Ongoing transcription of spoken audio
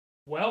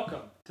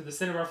Welcome to the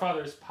Sin of Our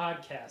Fathers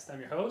podcast. I'm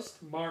your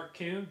host, Mark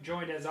Kuhn,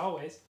 joined as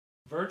always,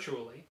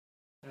 virtually,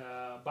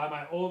 by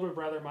my older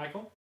brother,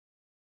 Michael.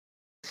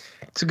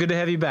 It's good to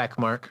have you back,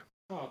 Mark.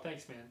 Oh,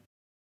 thanks, man.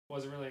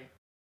 Wasn't really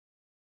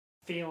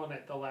feeling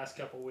it the last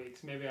couple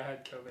weeks. Maybe I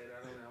had COVID.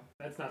 I don't know.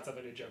 That's not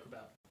something to joke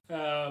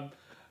about.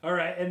 All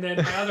right, and then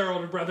my other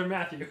older brother,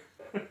 Matthew.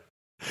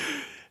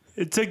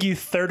 It took you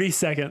 30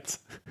 seconds.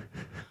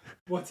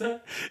 What's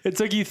that? It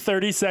took you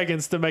 30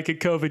 seconds to make a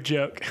COVID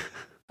joke.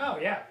 Oh,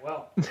 yeah.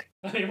 Well,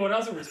 I mean, what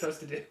else are we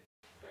supposed to do?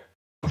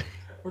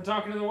 We're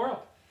talking to the world.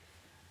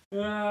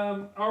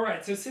 All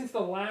right. So since the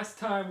last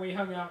time we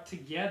hung out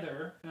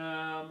together,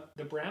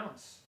 the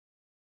Browns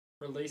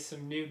released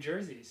some new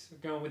jerseys.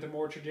 We're going with a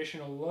more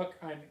traditional look.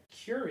 I'm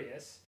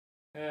curious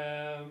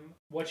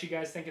what you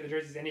guys think of the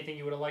jerseys. Anything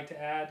you would have liked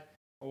to add?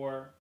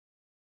 Or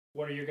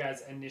what are your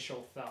guys'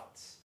 initial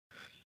thoughts?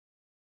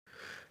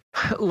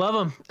 Love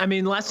them. I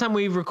mean, last time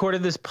we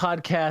recorded this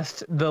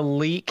podcast, the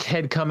leak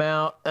had come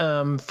out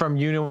from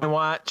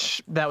Uniwatch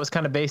that was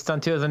kind of based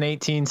on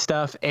 2018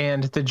 stuff,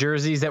 and the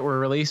jerseys that were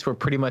released were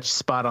pretty much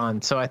spot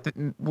on. So I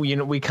think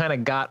we kind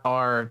of got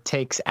our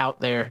takes out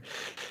there,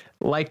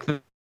 like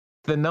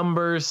the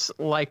numbers,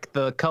 like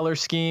the color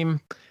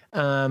scheme,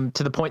 to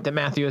the point that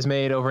Matthew has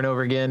made over and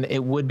over again.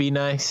 It would be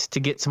nice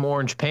to get some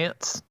orange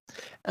pants.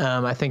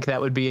 I think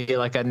that would be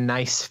like a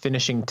nice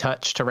finishing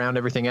touch to round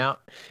everything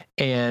out.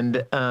 And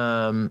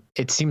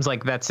it seems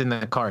like that's in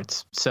the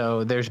cards.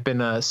 So there's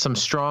been some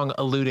strong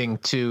alluding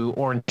to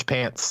orange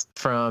pants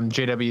from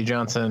J.W.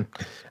 Johnson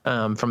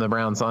from the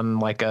Browns on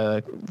like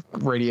a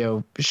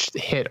radio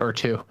hit or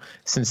two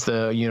since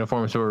the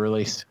uniforms were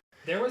released.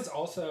 There was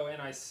also, and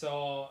I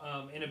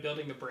saw in a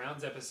Building the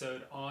Browns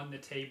episode on the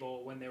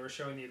table when they were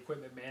showing the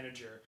equipment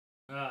manager,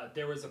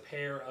 there was a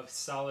pair of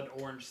solid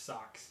orange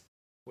socks,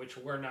 which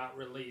were not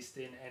released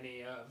in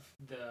any of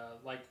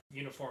the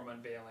uniform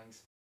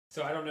unveilings.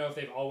 So I don't know if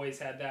they've always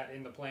had that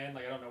in the plan.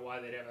 I don't know why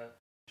they'd have a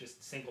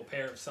just single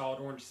pair of solid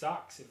orange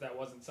socks if that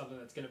wasn't something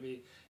that's going to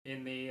be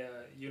in the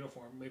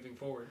uniform moving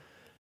forward.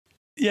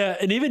 Yeah,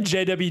 and even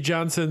J.W.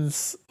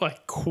 Johnson's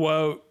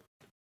quote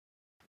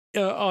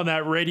on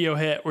that radio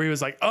hit where he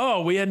was like,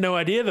 "Oh, we had no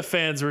idea the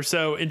fans were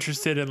so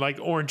interested in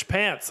orange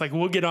pants.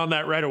 We'll get on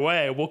that right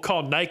away. We'll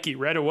call Nike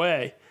right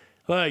away."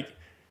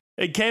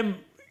 It came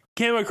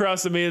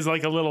across to me as a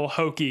little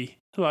hokey.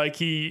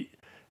 He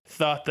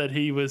thought that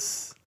he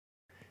was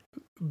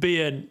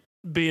being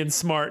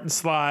smart and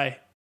sly.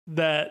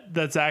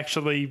 That's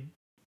actually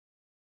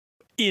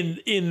in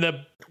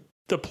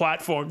the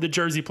platform, the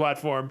jersey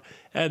platform,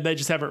 and they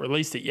just haven't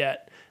released it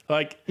yet.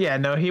 Yeah,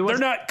 no, he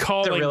wasn't. They're not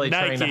calling really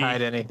Nike trying to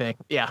hide anything.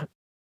 Yeah,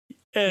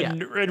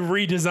 and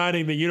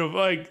redesigning the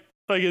uniform.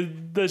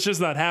 That's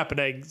just not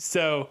happening.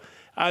 So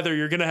either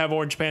you're gonna have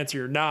orange pants or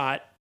you're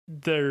not.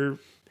 It's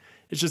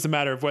just a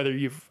matter of whether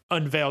you've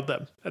unveiled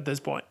them at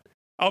this point.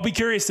 I'll be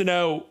curious to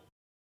know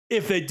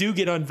if they do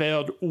get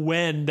unveiled,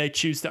 when they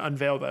choose to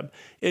unveil them.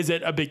 Is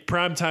it a big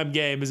primetime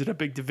game? Is it a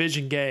big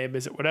division game?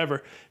 Is it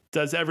whatever?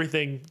 Does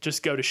everything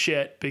just go to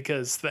shit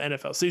because the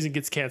NFL season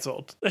gets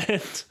canceled?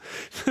 And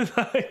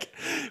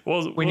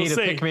we need to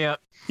pick me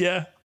up.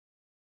 Yeah.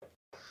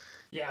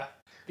 Yeah.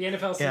 The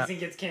NFL season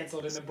gets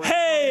canceled in the break.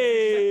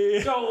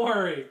 Hey! Don't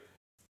worry.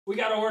 We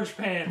got orange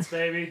pants,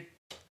 baby.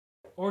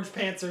 Orange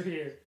pants are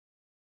here.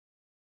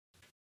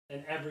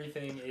 And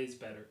everything is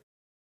better.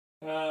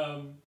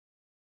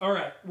 All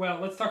right.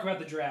 Well, let's talk about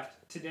the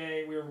draft.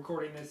 Today, we are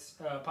recording this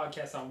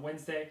podcast on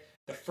Wednesday.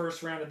 The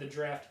first round of the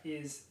draft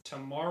is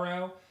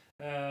tomorrow.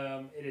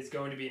 It is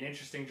going to be an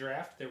interesting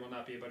draft. There will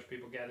not be a bunch of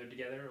people gathered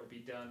together. It will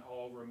be done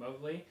all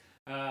remotely.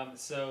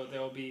 So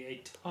there will be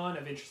a ton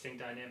of interesting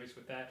dynamics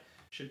with that.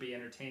 Should be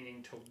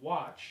entertaining to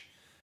watch.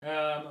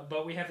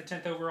 But we have the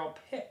 10th overall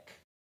pick.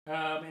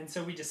 And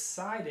so we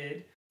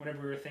decided,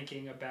 whenever we were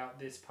thinking about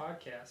this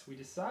podcast, we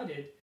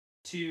decided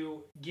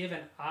to give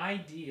an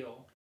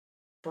ideal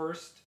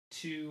first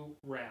two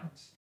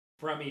rounds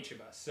from each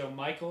of us. So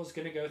Michael's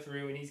going to go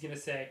through and he's going to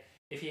say,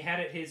 if he had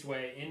it his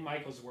way in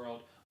Michael's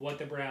world, what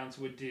the Browns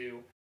would do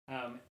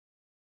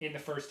in the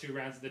first two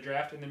rounds of the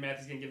draft. And then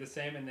Matthew's going to give the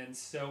same, and then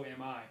so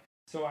am I.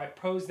 So I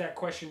posed that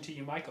question to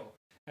you, Michael.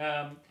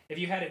 If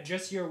you had it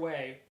just your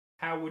way,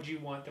 how would you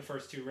want the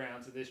first two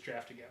rounds of this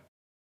draft to go?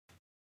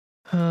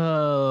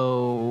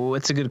 Oh,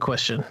 it's a good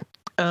question.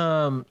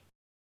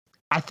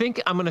 I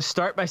think I'm going to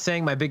start by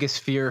saying my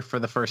biggest fear for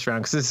the first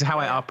round, because this is how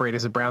I operate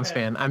as a Browns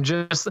fan. I'm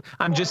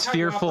just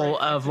fearful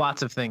of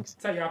lots of things.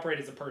 It's how you operate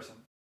as a person,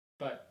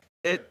 but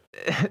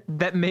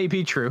that may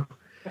be true.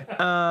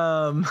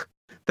 That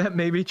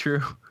may be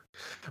true.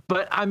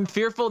 But I'm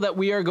fearful that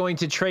we are going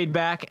to trade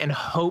back and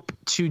hope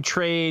to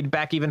trade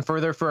back even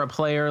further for a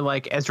player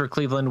like Ezra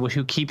Cleveland,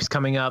 who keeps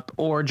coming up,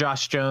 or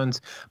Josh Jones,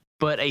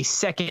 but a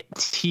second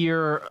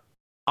tier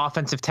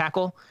offensive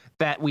tackle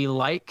that we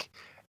like,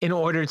 in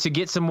order to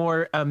get some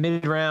more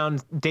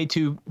mid-round, day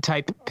two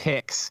type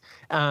picks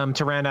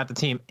to round out the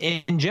team.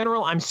 In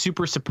general, I'm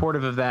super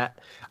supportive of that.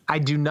 I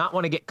do not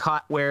want to get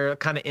caught where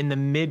kind of in the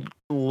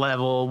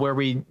mid-level where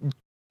we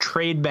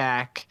trade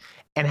back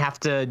and have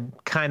to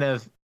kind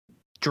of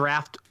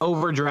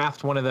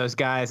overdraft one of those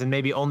guys and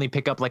maybe only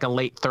pick up like a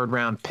late 3rd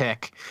round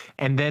pick.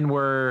 And then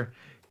we're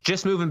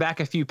just moving back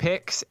a few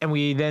picks and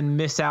we then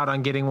miss out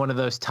on getting one of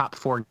those top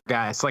 4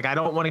 guys. Like, I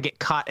don't want to get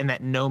caught in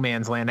that no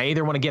man's land. I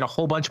either want to get a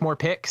whole bunch more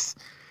picks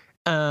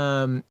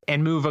and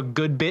move a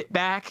good bit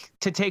back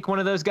to take one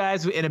of those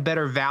guys in a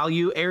better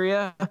value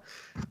area.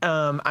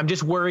 I'm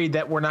just worried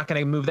that we're not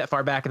going to move that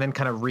far back and then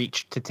kind of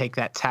reach to take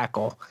that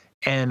tackle.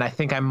 And I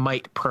think I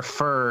might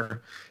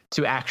prefer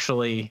to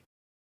actually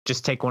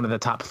just take one of the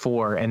top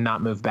 4 and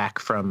not move back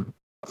from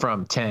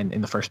 10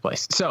 in the first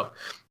place. So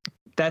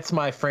that's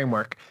my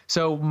framework.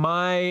 So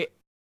my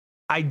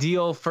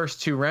ideal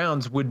first 2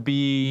 rounds would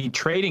be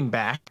trading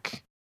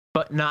back,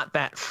 but not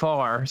that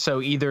far.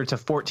 So either to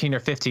 14 or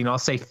 15. I'll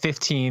say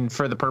 15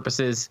 for the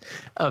purposes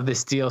of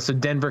this deal. So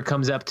Denver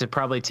comes up to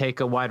probably take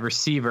a wide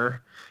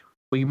receiver.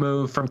 We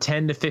move from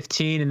 10 to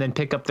 15 and then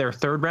pick up their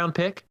 3rd round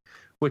pick,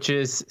 which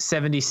is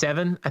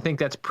 77. I think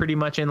that's pretty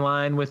much in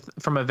line with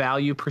from a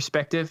value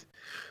perspective.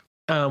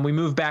 We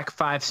move back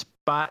 5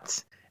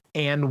 spots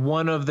and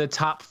one of the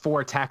top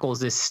 4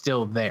 tackles is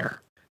still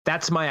there.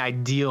 That's my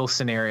ideal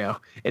scenario,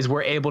 is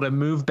we're able to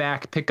move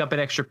back, pick up an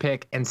extra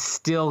pick, and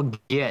still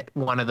get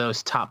one of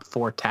those top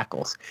 4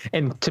 tackles.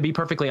 And to be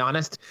perfectly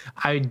honest,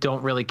 I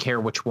don't really care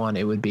which one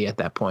it would be at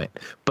that point.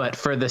 But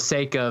for the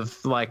sake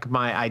of like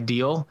my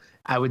ideal,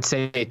 I would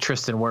say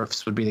Tristan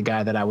Wirfs would be the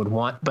guy that I would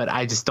want, but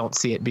I just don't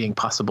see it being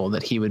possible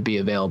that he would be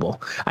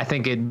available. I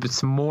think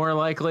it's more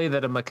likely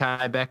that a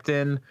Mekhi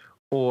Becton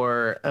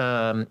or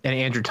an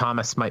Andrew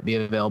Thomas might be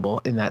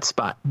available in that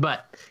spot.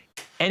 But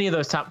any of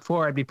those top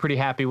 4 I'd be pretty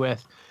happy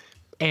with.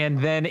 And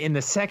then in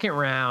the 2nd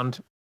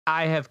round,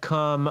 I have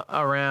come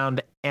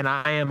around and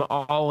I am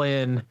all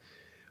in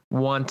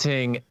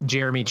wanting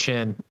Jeremy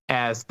Chin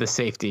as the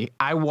safety.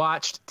 I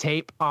watched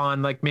tape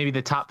on like maybe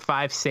the top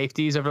 5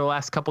 safeties over the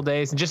last couple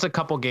days and just a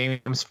couple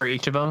games for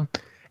each of them.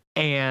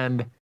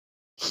 And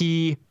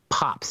he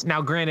pops.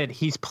 Now, granted,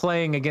 he's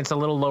playing against a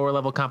little lower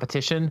level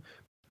competition,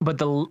 but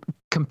the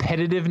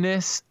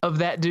competitiveness of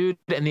that dude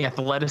and the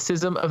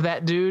athleticism of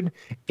that dude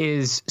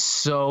is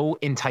so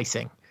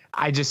enticing.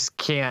 I just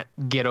can't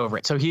get over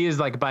it. So he is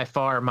like by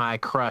far my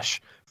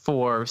crush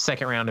for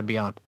 2nd round and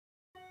beyond.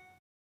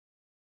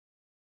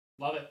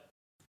 Love it.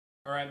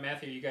 All right,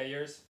 Matthew, you got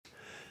yours?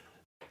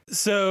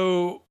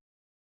 So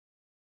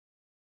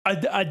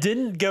I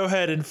didn't go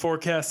ahead and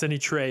forecast any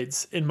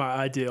trades in my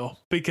ideal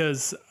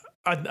because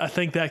I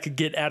think that could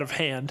get out of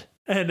hand.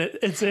 And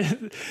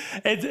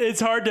it's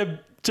hard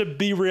to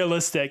be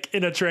realistic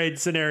in a trade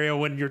scenario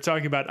when you're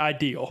talking about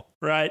ideal,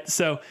 right?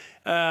 So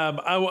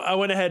I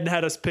went ahead and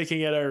had us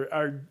picking at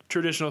our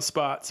traditional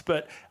spots,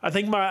 but I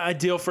think my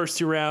ideal first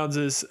 2 rounds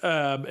is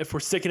if we're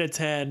sticking at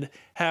 10,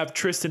 have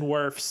Tristan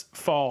Wirfs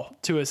fall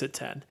to us at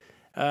 10.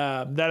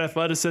 That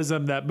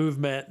athleticism, that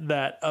movement,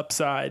 that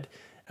upside.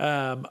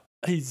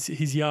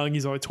 He's young.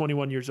 He's only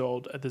 21 years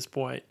old at this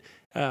point.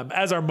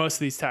 As are most of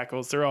these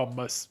tackles. They're all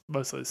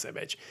mostly the same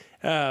age.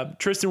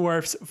 Tristan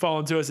Wirfs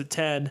falling to us at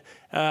 10.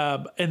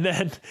 And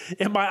then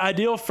in my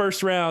ideal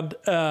first round,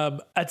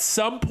 at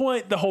some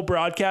point, the whole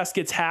broadcast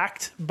gets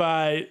hacked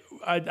by,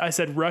 I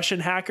said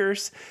Russian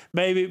hackers,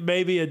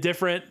 maybe a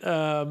different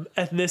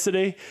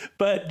ethnicity,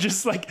 but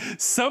just like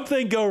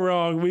something go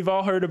wrong. We've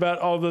all heard about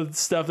all the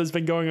stuff that's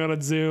been going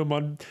on Zoom,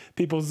 on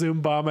people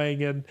Zoom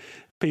bombing and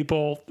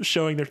people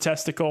showing their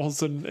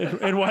testicles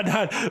and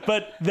whatnot.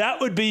 But that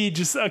would be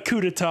just a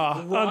coup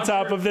d'etat on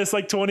top of this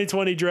like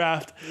 2020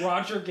 draft.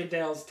 Roger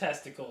Goodell's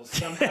testicles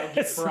somehow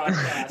get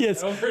broadcast.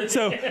 Yes. Over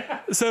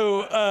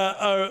So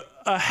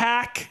a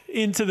hack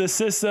into the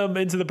system,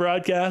 into the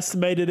broadcast,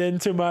 made it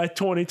into my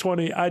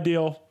 2020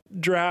 ideal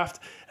draft.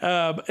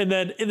 And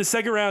then in the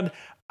 2nd round,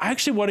 I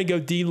actually want to go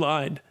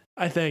D-line,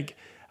 I think.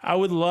 I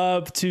would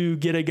love to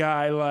get a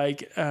guy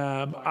like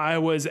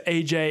Iowa's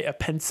AJ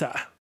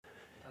Epenesa.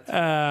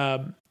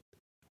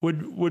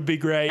 Would be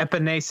great.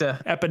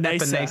 Epinesa.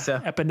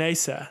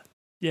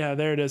 Yeah,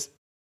 there it is.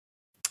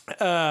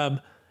 I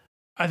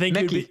think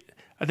Mekhi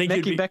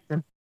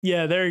Becton.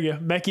 Yeah, there you go.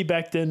 Mekhi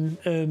Becton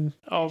and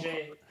all.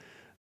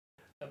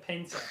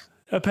 Epenesa.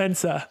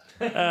 Epinesa.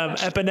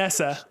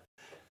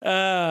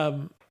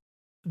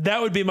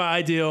 That would be my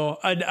ideal.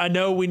 I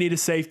know we need a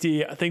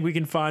safety. I think we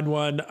can find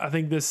one. I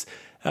think this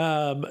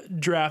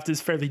draft is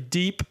fairly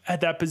deep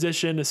at that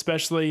position,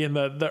 especially in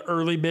the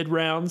early mid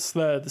rounds,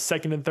 the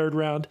 2nd and 3rd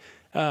round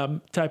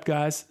type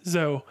guys.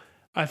 So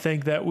I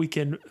think that we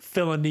can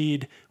fill a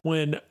need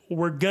when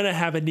we're going to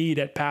have a need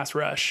at pass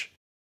rush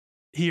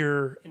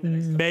here.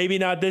 Maybe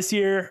not this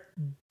year,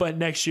 but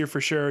next year for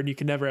sure. And you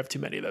can never have too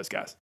many of those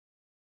guys.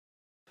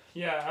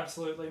 Yeah,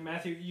 absolutely.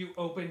 Matthew, you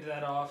opened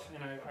that off,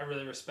 and I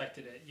really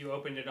respected it. You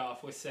opened it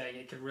off with saying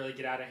it could really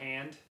get out of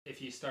hand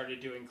if you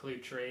started to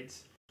include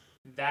trades.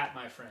 That,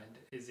 my friend,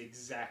 is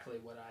exactly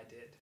what I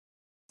did.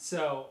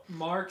 So,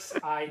 Mark's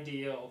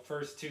ideal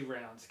first 2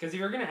 rounds, because if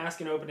you're going to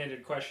ask an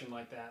open-ended question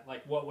like that,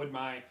 like what would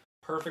my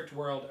perfect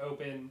world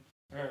open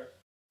or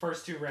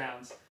first 2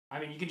 rounds, I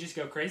mean, you can just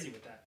go crazy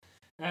with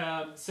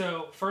that.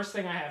 So, first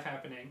thing I have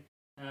happening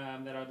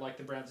that I'd like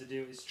the Browns to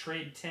do is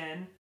trade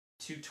 10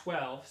 to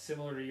 12,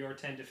 similar to your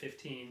 10 to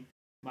 15,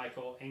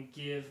 Michael, and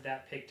give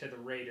that pick to the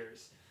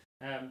Raiders.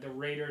 The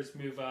Raiders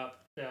move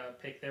up,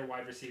 pick their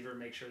wide receiver,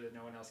 make sure that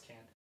no one else can.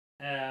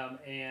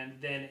 And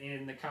then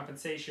in the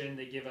compensation,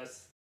 they give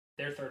us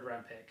their third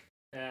round pick.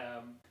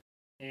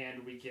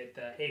 And we get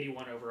the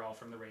 81 overall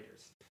from the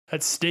Raiders.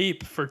 That's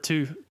steep for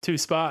two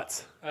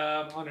spots.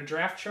 On a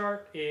draft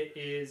chart, it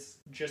is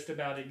just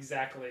about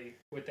exactly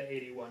with the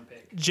 81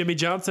 pick. Jimmy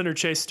Johnson or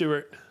Chase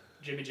Stewart?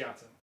 Jimmy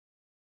Johnson.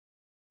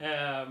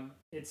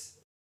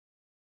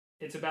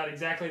 It's about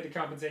exactly the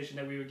compensation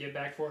that we would get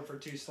back for it for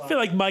 2 slots. I feel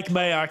like Mike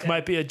Mayock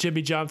might be a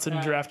Jimmy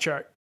Johnson draft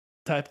chart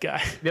type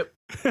guy. Yep.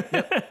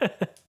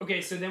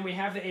 Okay, so then we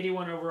have the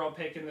 81 overall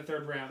pick in the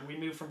third round. We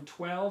move from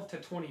 12 to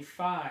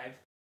 25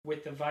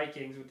 with the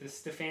Vikings, with the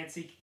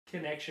Stefanski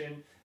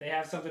connection. They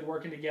have something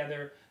working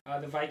together.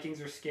 The Vikings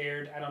are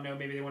scared. I don't know.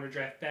 Maybe they want to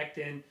draft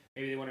Becton.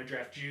 Maybe they want to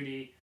draft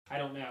Judy. I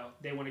don't know.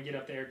 They want to get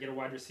up there, get a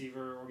wide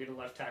receiver, or get a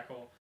left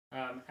tackle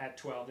at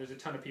 12. There's a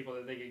ton of people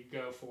that they could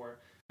go for.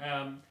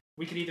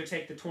 We could either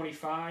take the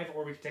 25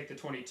 or we could take the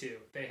 22.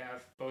 They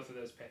have both of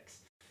those picks.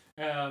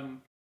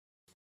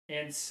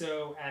 And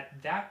so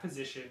at that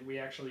position, we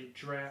actually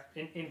draft,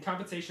 in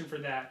compensation for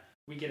that,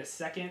 we get a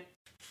second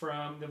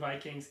from the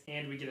Vikings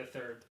and we get a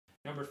third,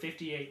 number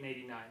 58 and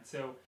 89.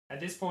 So at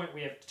this point,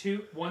 we have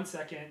 1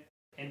 second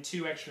and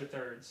 2 extra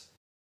thirds.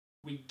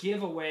 We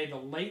give away the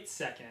late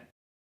second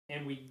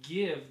and we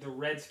give the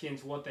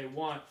Redskins what they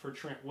want for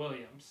Trent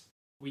Williams.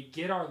 We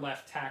get our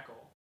left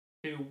tackle,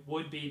 who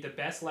would be the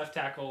best left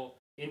tackle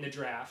in the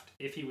draft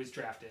if he was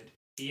drafted.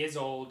 He is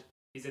old.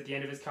 He's at the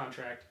end of his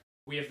contract.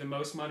 We have the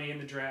most money in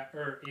the draft,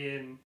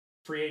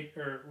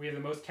 we have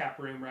the most cap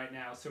room right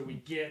now, so we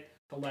get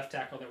the left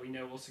tackle that we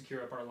know will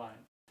secure up our line.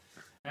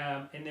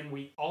 And then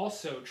we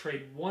also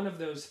trade one of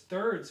those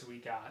thirds we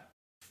got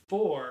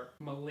for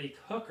Malik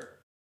Hooker.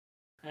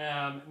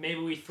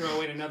 Maybe we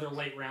throw in another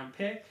late round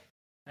pick,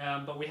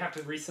 but we have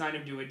to re-sign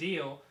him to a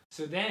deal.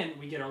 So then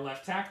we get our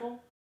left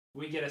tackle,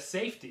 we get a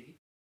safety,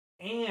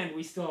 and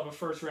we still have a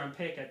first round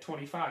pick at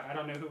 25. I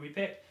don't know who we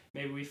pick.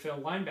 Maybe we fill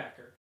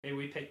linebacker. Maybe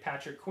we pick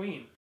Patrick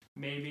Queen.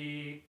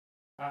 Maybe,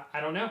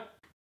 I don't know.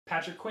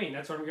 Patrick Queen,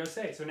 that's what I'm going to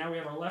say. So now we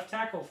have our left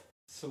tackle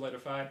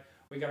solidified.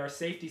 We got our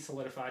safety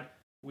solidified.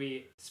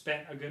 We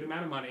spent a good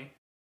amount of money,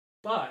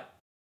 but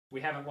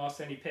we haven't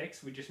lost any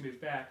picks. We just moved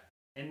back.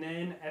 And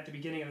then at the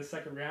beginning of the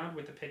second round,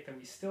 with the pick that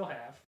we still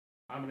have,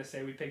 I'm going to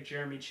say we picked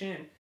Jeremy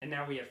Chin, and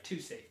now we have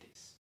 2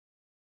 safeties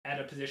at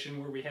a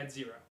position where we had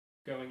 0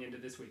 going into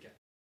this weekend.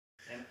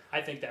 And I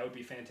think that would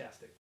be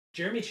fantastic.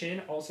 Jeremy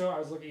Chin, also, I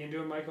was looking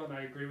into him, Michael, and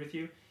I agree with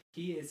you.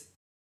 He is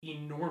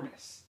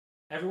enormous.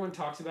 Everyone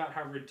talks about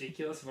how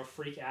ridiculous of a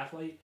freak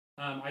athlete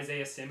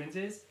Isaiah Simmons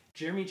is.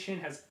 Jeremy Chin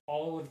has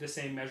all of the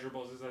same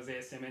measurables as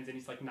Isaiah Simmons, and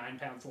he's like 9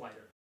 pounds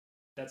lighter.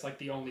 That's like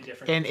the only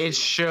difference. And it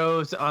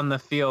shows on the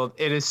field.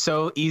 It is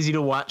so easy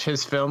to watch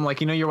his film.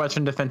 Like, you're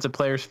watching defensive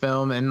players'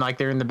 film, and like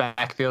they're in the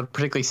backfield,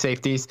 particularly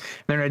safeties.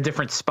 They're in a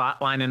different spot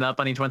lining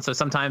up on each one. So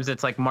sometimes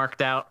it's like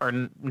marked out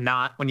or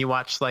not when you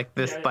watch like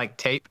this like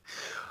tape.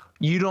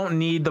 You don't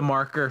need the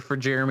marker for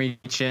Jeremy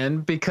Chin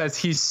because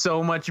he's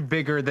so much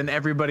bigger than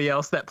everybody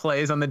else that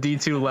plays on the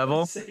D2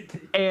 level.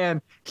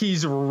 And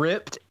he's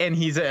ripped, and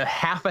he's a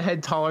half a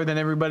head taller than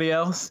everybody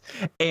else.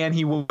 And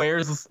he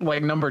wears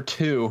like number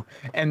 2.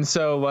 And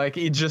so like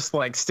he just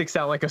like sticks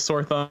out like a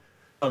sore thumb.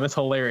 It's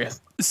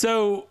hilarious.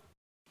 So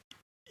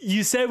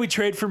you said we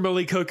trade for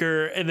Malik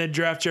Hooker and then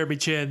draft Jeremy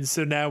Chin.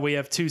 So now we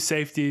have 2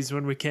 safeties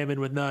when we came in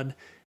with none.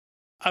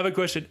 I have a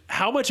question.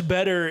 How much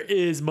better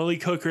is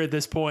Malik Hooker at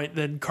this point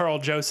than Carl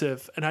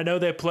Joseph? And I know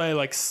they play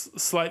like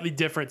slightly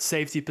different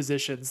safety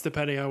positions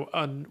depending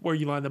on where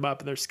you line them up,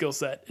 and their skill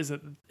set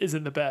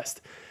isn't the best.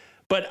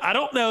 But I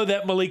don't know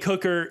that Malik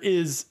Hooker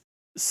is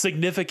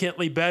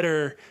significantly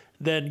better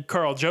than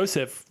Carl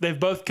Joseph. They've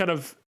both kind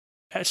of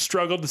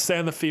struggled to stay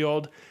on the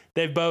field.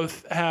 They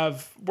both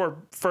were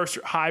first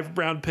high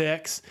round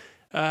picks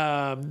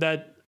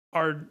that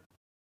are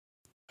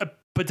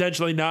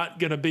potentially not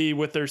going to be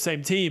with their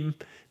same team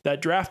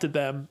that drafted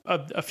them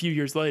a few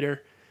years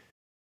later.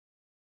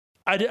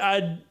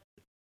 I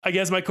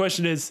guess my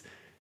question is,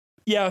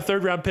 a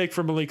third round pick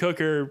for Malik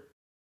Hooker,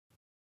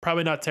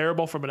 probably not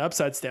terrible from an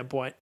upside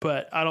standpoint,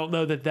 but I don't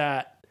know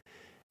that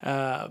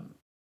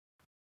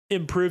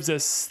improves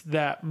us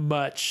that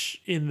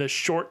much in the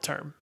short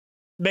term.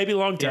 Maybe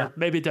long term.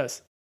 Maybe it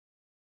does.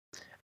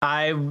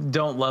 I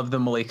don't love the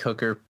Malik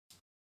Hooker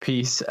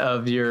piece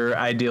of your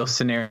ideal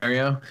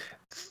scenario,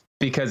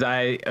 because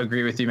I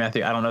agree with you,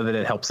 Matthew. I don't know that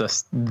it helps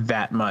us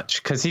that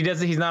much because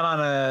he's not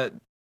on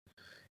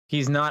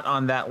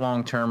that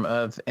long term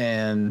of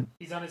a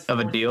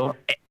deal.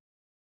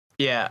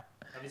 Yeah.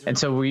 And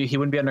so he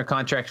wouldn't be under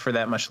contract for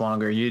that much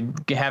longer. You'd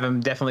have him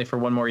definitely for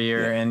 1 more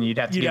year, and you'd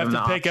have to give him the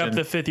option. You'd have to pick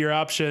up the 5th-year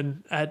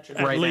option at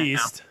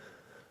least.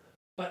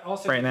 But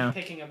also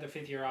picking up the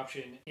 5th-year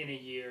option in a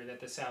year that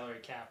the salary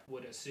cap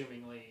would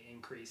assumingly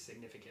increase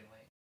significantly.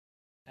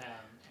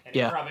 And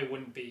it probably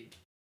wouldn't be.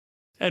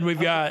 And we've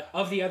got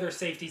of the other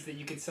safeties that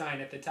you could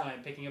sign at the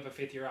time, picking up a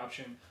 5th-year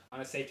option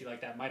on a safety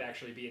like that might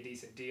actually be a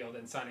decent deal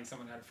than signing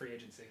someone out of free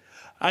agency.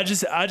 I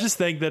just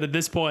think that at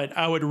this point,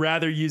 I would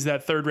rather use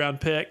that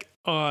 3rd-round pick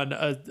on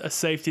a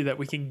safety that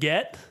we can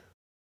get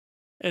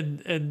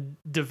and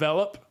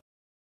develop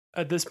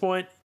at this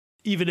point,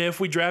 even if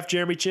we draft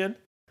Jeremy Chinn,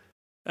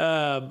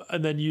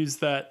 and then use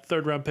that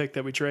 3rd-round pick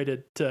that we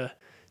traded to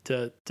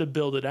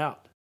build it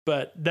out.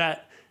 But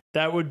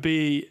that would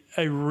be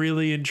a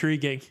really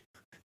intriguing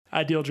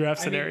ideal draft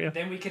scenario.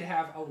 Then we could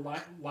have a line.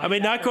 I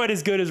mean, not quite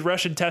as good as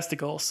Russian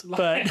testicles,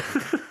 but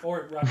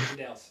or Roger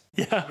Goodell's.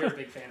 Yeah, you're a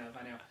big fan of,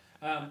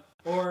 I know.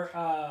 Or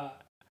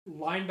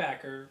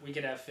linebacker we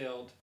could have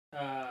filled,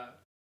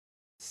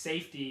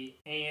 safety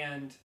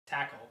and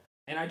tackle.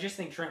 And I just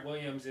think Trent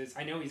Williams is.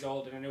 I know he's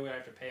old, and I know we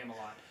have to pay him a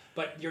lot,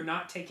 but you're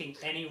not taking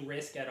any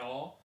risk at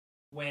all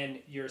when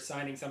you're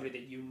signing somebody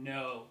that you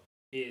know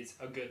is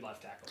a good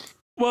left tackle.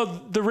 Well,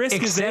 the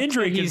risk is the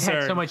injury he's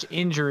concern. Had so much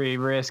injury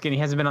risk, and he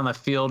hasn't been on the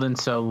field in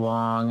so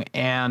long.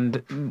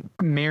 And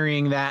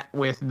marrying that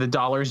with the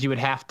dollars you would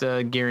have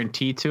to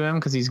guarantee to him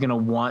because he's going to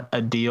want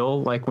a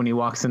deal like when he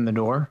walks in the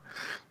door.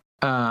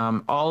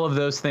 All of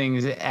those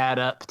things add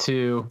up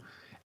to,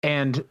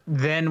 and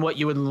then what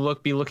you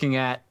would be looking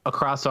at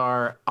across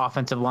our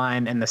offensive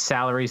line and the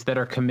salaries that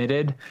are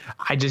committed.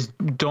 I just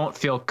don't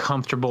feel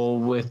comfortable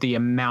with the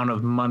amount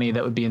of money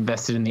that would be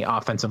invested in the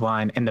offensive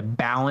line, and the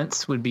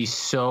balance would be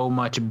so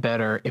much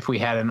better if we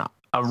had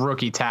a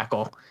rookie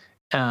tackle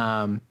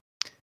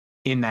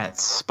in that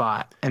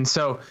spot. And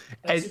so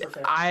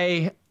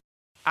I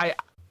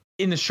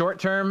in the short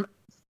term,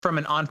 from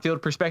an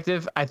on-field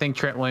perspective, I think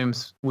Trent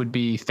Williams would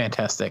be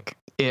fantastic,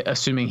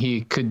 assuming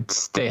he could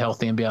stay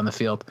healthy and be on the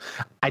field.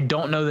 I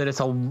don't know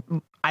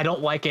that I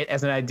don't like it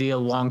as an ideal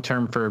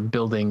long-term for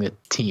building the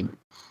team.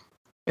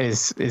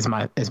 Is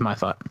my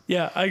thought.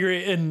 Yeah, I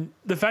agree. And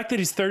the fact that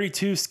he's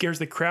 32 scares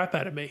the crap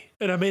out of me.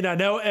 And I mean, I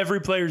know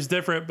every player is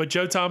different, but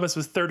Joe Thomas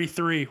was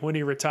 33 when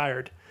he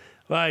retired.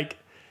 Like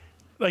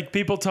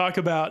people talk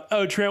about,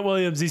 oh, Trent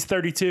Williams, he's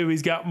 32.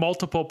 He's got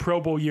multiple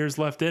Pro Bowl years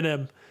left in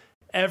him.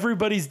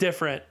 Everybody's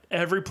different.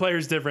 Every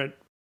player's different.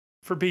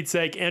 For Pete's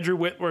sake, Andrew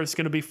Whitworth's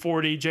going to be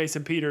 40.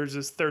 Jason Peters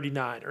is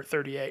 39 or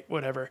 38,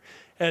 whatever.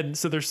 And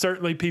so there's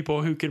certainly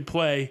people who can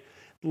play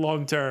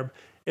long term.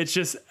 It's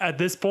just at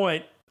this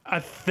point, I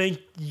think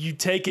you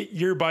take it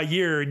year by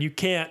year, and you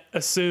can't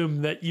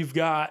assume that you've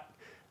got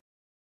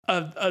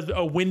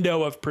a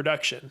window of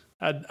production.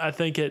 I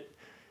think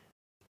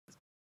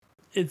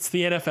it's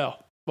the NFL.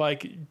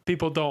 Like,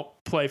 people don't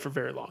play for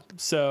very long.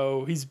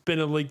 So he's been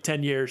in the league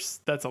 10 years.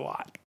 That's a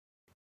lot.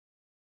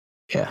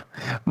 Yeah,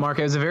 Mark,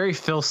 it was a very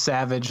Phil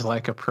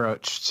Savage-like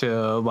approach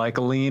to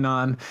lean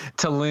on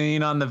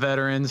the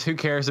veterans. Who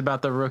cares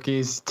about the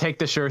rookies? Take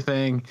the sure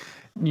thing.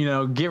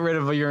 Get rid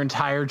of your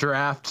entire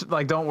draft.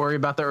 Don't worry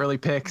about the early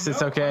picks.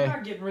 It's okay. I'm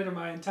not getting rid of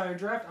my entire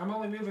draft. I'm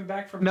only moving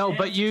back from no, 10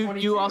 but to you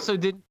 22. also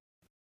didn't.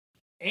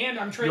 And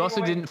I'm trading. You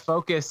also didn't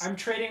focus. I'm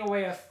trading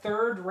away a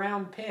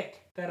 3rd-round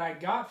pick that I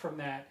got from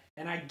that,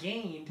 and I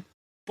gained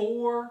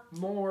 4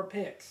 more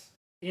picks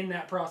in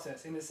that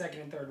process in the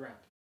 2nd and 3rd round.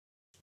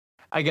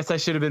 I guess I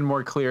should have been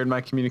more clear in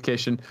my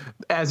communication.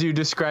 As you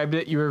described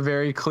it, you were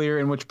very clear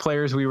in which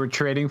players we were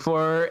trading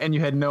for, and you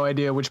had no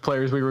idea which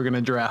players we were going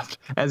to draft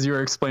as you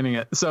were explaining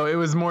it. So it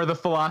was more the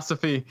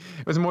philosophy.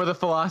 It was more the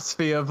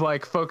philosophy of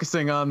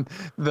focusing on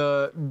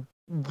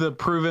the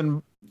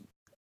proven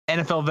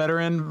NFL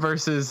veteran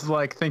versus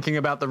thinking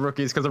about the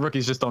rookies, because the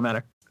rookies just don't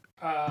matter.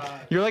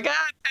 You're like,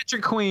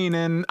 Patrick Queen,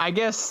 and I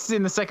guess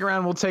in the 2nd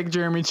round we'll take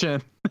Jeremy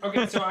Chinn.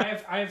 Okay, so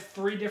I have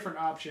 3 different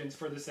options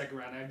for the 2nd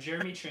round. I have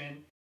Jeremy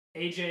Chinn,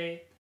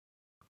 AJ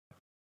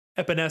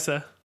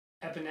Epinesa,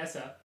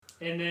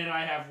 and then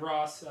I have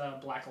Ross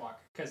Blacklock,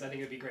 because I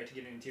think it would be great to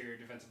get an interior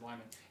defensive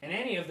lineman. And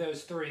any of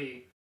those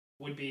 3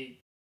 would be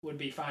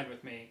fine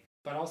with me.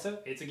 But also,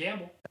 it's a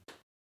gamble.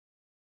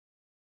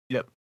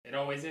 Yep. It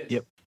always is.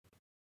 Yep.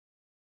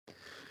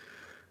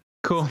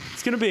 Cool.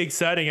 It's going to be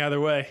exciting either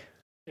way.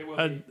 It will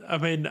be. I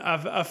mean,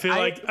 I feel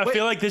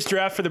like this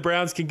draft for the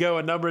Browns can go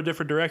a number of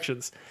different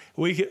directions.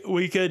 We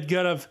could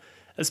kind of,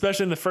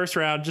 especially in the 1st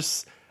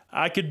round,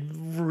 I could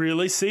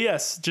really see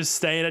us just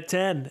staying at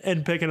 10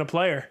 and picking a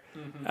player.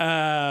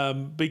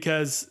 Mm-hmm.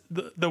 Because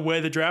the way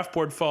the draft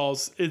board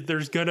falls,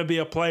 there's going to be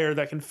a player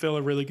that can fill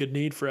a really good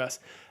need for us.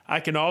 I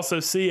can also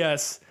see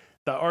us,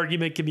 the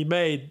argument can be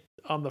made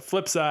on the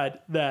flip side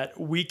that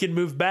we can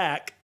move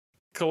back,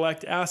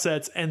 collect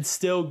assets, and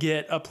still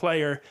get a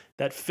player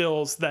that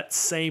fills that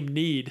same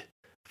need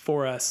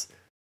for us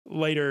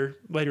later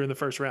in the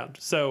 1st round.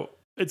 So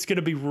it's going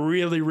to be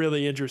really,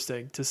 really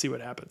interesting to see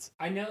what happens.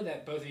 I know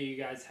that both of you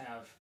guys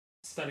have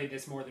studied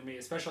this more than me,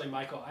 especially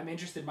Michael. I'm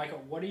interested,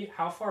 Michael.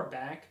 How far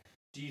back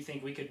do you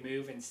think we could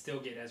move and still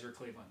get Ezra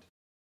Cleveland?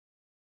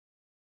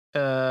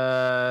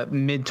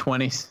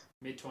 Mid-20s.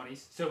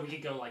 Mid-20s. So we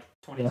could go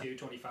 22,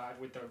 25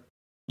 with the.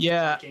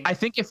 Yeah, ranking. I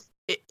think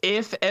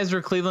if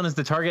Ezra Cleveland is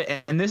the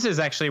target, and this is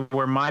actually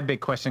where my big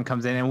question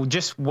comes in, and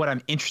just what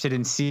I'm interested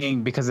in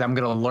seeing, because I'm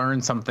going to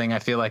learn something, I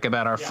feel like,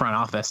 about our front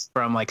office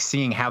from like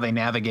seeing how they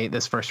navigate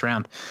this first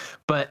round.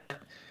 But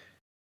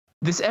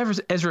this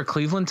Ezra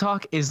Cleveland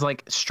talk is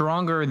like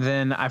stronger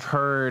than I've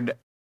heard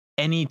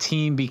any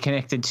team be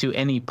connected to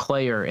any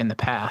player in the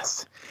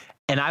past.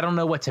 And I don't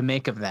know what to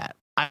make of that.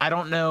 I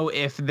don't know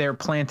if they're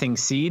planting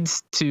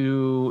seeds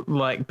to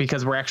like,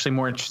 because we're actually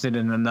more interested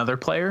in another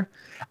player.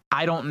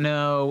 I don't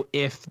know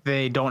if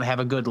they don't have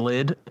a good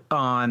lid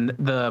on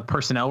the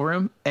personnel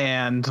room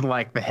and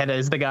like the head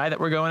is the guy that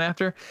we're going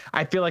after.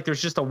 I feel like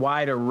there's just a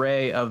wide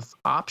array of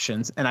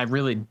options and I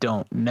really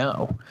don't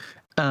know.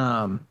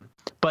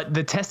 But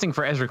the testing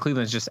for Ezra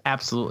Cleveland is just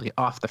absolutely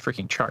off the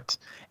freaking charts.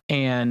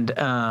 And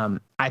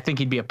I think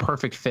he'd be a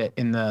perfect fit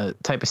in the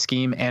type of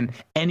scheme. And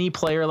any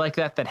player like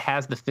that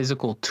has the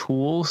physical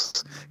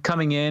tools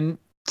coming in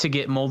to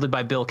get molded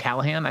by Bill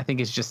Callahan, I think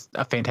is just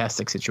a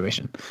fantastic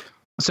situation.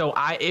 So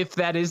if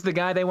that is the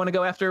guy they want to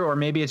go after, or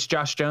maybe it's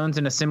Josh Jones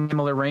in a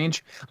similar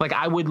range, like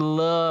I would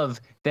love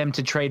them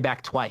to trade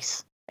back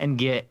twice and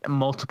get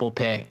multiple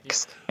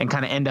picks and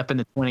kind of end up in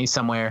the 20s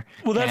somewhere.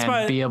 Well, that's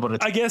and be able to.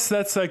 I guess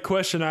that's a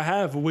question I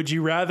have. Would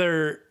you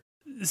rather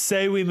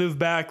say we move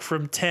back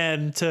from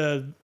 10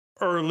 to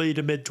early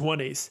to mid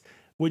 20s?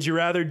 Would you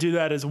rather do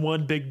that as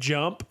one big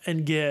jump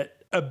and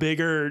get a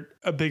bigger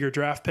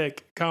draft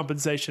pick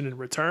compensation in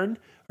return?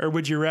 Or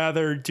would you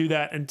rather do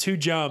that in two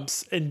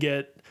jumps and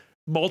get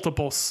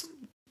multiple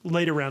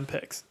later round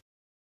picks?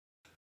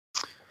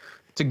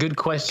 It's a good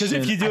question. Because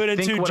if you do it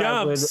in two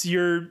jumps,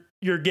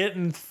 you're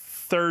getting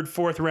third,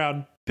 fourth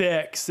round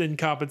picks in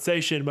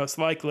compensation, most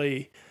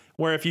likely.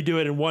 Where if you do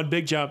it in one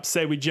big jump,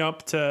 say we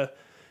jump to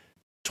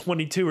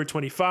 22 or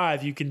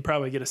 25, you can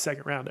probably get a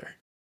second rounder.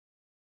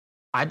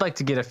 I'd like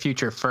to get a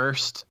future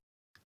first,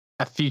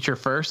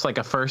 like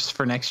a first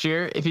for next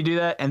year. If you do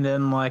that, and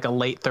then like a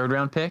late third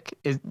round pick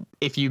is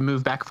if you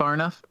move back far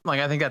enough. Like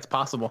I think that's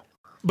possible.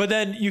 But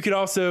then you could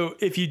also,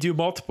 if you do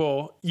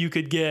multiple, you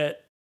could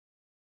get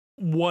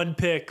one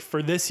pick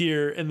for this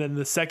year, and then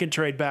the second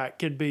trade back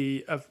can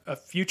be a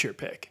future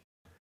pick.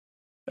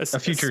 A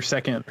future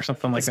second or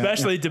something like that.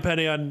 Especially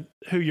depending on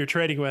who you're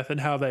trading with and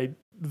how they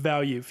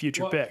value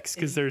future picks,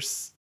 because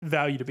there's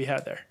value to be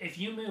had there. If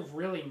you move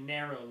really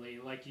narrowly,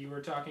 like you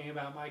were talking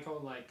about,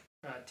 Michael, like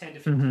 10 to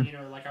 15,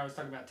 or like I was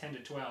talking about 10 to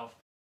 12,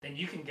 then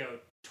you can go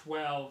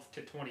 12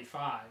 to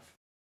 25,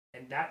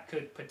 and that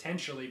could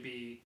potentially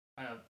be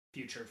a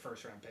future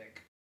first-round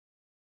pick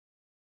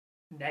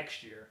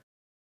next year.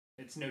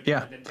 It's no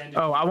different than 10 to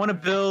 25. I want to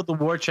build the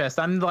war chest.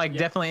 I'm like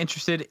definitely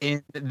interested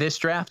in this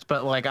draft,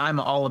 but like I'm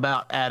all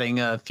about adding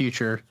a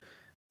future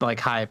like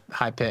high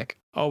pick.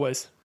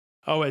 Always.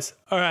 All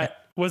right.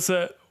 What's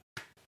the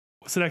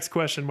next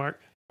question,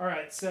 Mark? All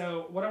right.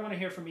 So what I want to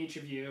hear from each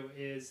of you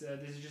is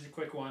this is just a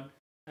quick one.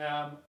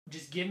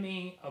 Just give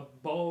me a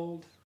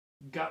bold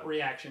gut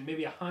reaction,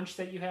 maybe a hunch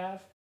that you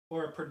have,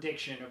 or a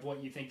prediction of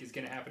what you think is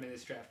going to happen in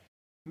this draft.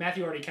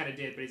 Matthew already kind of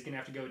did, but he's going to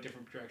have to go a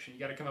different direction. You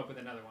got to come up with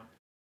another one.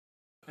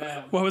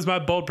 What was my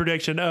bold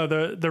prediction? Oh,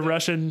 the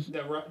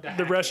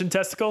Russian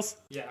testicles?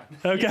 Yeah.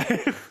 Okay.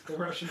 Yeah, the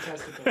Russian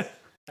testicles.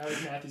 That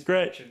was Matthew's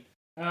prediction.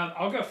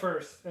 I'll go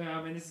first,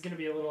 and this is going to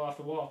be a little off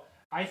the wall.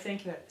 I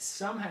think that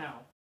somehow,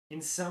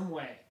 in some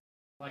way,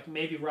 like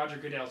maybe Roger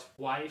Goodell's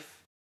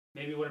wife,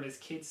 maybe one of his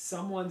kids,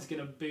 someone's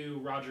going to boo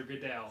Roger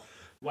Goodell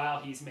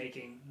while he's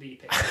making the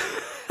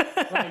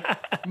pick.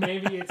 Like,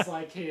 maybe it's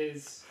like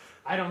his,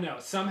 I don't know.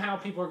 Somehow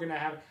people are going to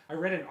have, I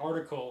read an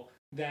article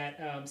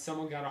that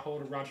someone got a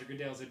hold of Roger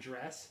Goodell's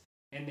address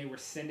and they were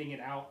sending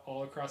it out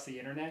all across the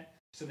internet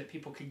so that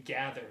people could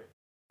gather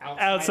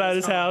outside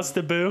his house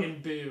to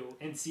boo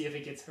and see if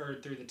it gets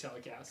heard through the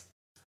telecast,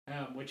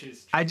 which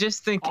is I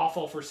just think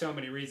awful for so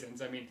many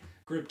reasons. I mean,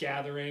 group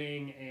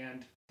gathering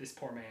and this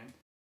poor man,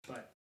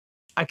 but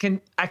I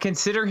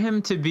consider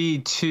him to be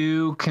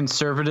too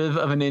conservative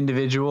of an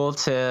individual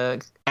to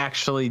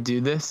actually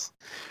do this.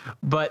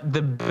 But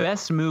the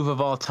best move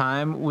of all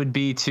time would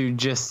be to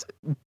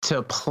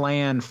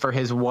plan for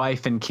his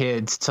wife and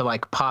kids to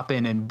like pop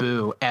in and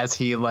boo as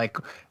he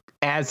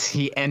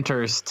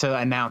enters to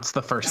announce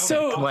the first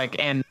pick, like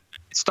and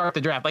start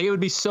the draft. Like it would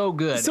be so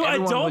good. So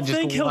Everyone I don't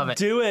think he'll it.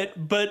 do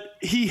it, but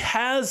he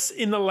has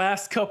in the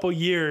last couple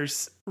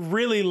years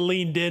really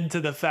leaned into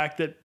the fact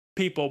that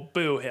people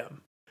boo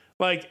him.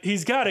 Like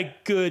he's got a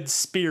good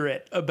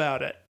spirit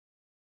about it.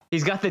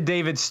 He's got the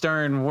David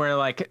Stern where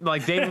like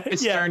David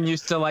Stern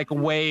used to like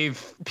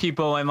wave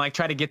people and like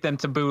try to get them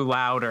to boo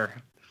louder.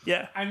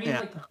 Yeah. I mean,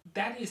 like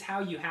that is how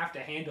you have to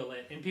handle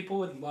it, and people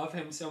would love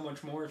him so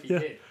much more if he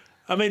did.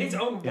 I mean, his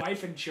own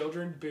wife and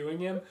children booing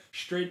him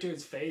straight to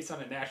his face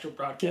on a national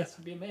broadcast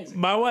would be amazing.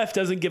 My wife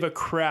doesn't give a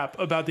crap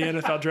about the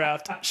NFL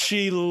draft.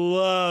 She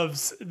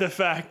loves the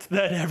fact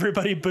that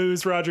everybody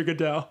boos Roger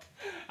Goodell.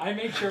 I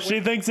made sure she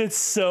thinks it's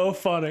so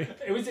funny.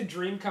 It was a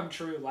dream come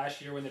true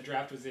last year when the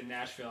draft was in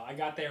Nashville. I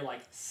got there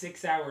like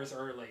 6 hours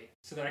early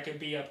so that I could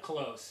be up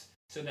close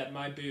so that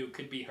my boo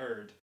could be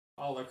heard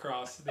all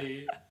across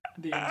the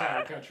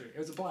entire country. It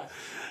was a blast.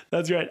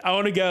 That's right. I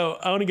want to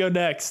go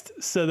next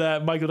so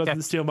that Michael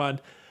doesn't steal mine.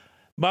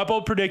 My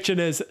bold prediction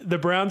is the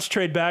Browns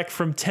trade back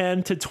from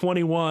 10 to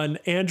 21.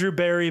 Andrew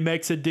Berry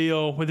makes a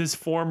deal with his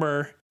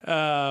former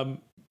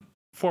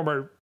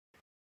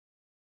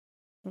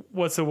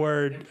what's the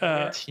word?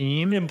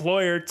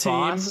 Employer,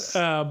 team,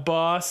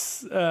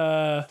 boss.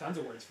 Tons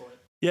of words for it.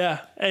 Yeah,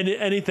 and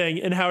anything.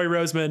 And Howie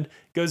Roseman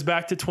goes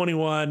back to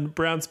 21.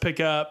 Browns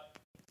pick up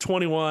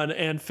 21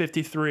 and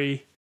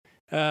 53.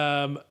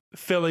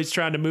 Philly's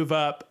trying to move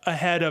up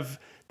ahead of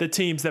the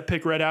teams that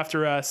pick right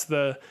after us,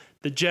 the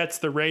Jets,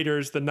 the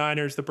Raiders, the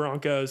Niners, the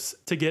Broncos,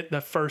 to get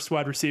the first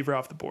wide receiver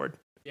off the board.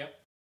 Yep.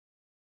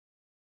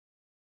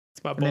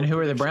 It's my and then who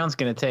are the Browns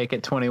going to take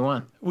at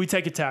 21? We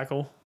take a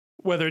tackle,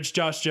 whether it's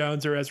Josh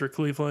Jones or Ezra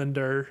Cleveland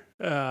or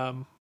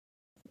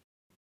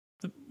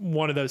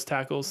one of those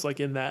tackles, like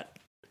in that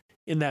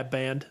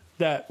band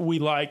that we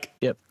like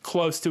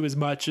close to as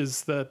much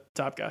as the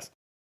top guys.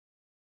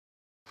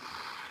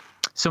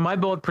 So my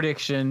bold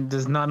prediction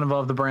does not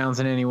involve the Browns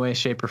in any way,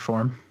 shape, or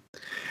form.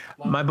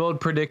 My bold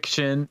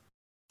prediction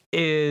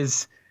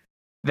is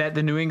that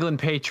the New England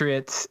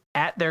Patriots,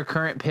 at their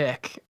current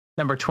pick,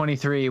 number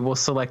 23, will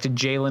select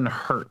Jalen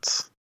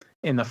Hurts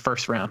in the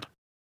first round.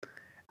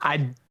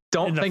 I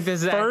don't think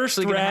this is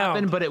actually going to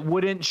happen, but it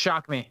wouldn't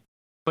shock me.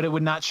 But it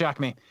would not shock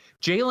me.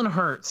 Jalen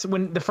Hurts,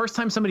 when the first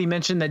time somebody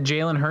mentioned that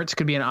Jalen Hurts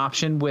could be an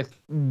option with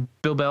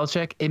Bill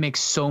Belichick, it makes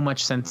so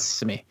much sense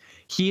to me.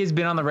 He has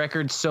been on the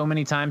record so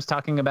many times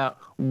talking about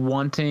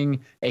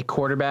wanting a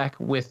quarterback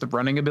with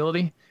running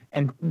ability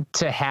and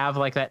to have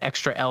like that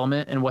extra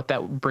element and what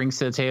that brings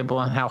to the table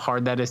and how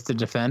hard that is to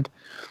defend.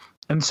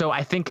 And so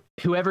I think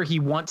whoever he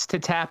wants to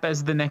tap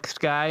as the next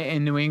guy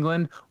in New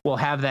England will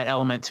have that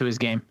element to his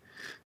game.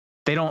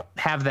 They don't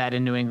have that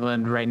in New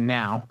England right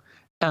now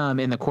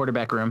in the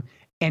quarterback room.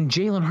 And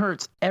Jalen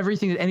Hurts,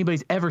 everything that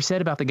anybody's ever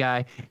said about the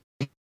guy,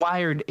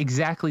 wired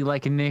exactly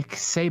like Nick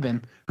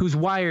Saban, who's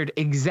wired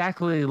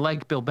exactly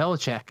like Bill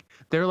Belichick.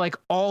 They're like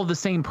all the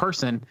same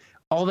person.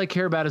 All they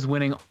care about is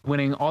winning.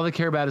 All they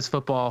care about is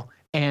football,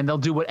 and they'll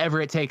do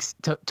whatever it takes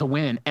to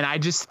win. And I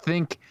just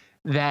think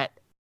that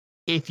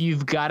if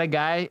you've got a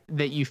guy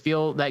that you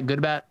feel that good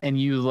about and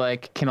you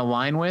like can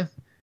align with,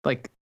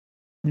 like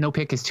no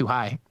pick is too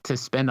high to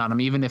spend on him,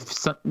 even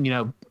if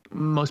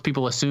most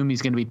people assume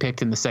he's going to be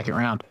picked in the second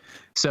round.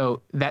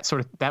 So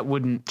that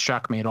wouldn't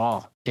shock me at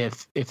all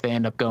if they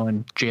end up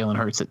going Jalen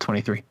Hurts at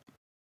 23.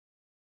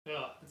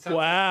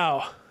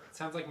 Wow. It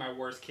sounds like my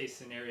worst case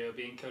scenario,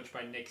 being coached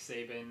by Nick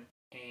Saban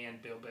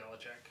and Bill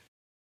Belichick.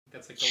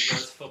 That's like the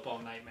worst football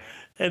nightmare.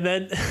 And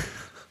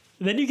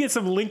then you get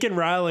some Lincoln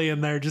Riley in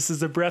there just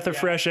as a breath of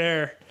fresh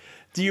air.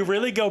 Do you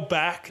really go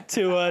back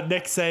to a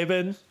Nick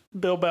Saban,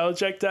 Bill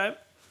Belichick type?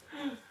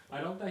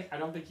 I don't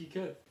think you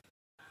could.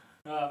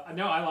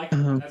 No, I like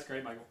that. That's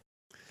great, Michael.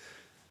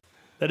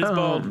 That is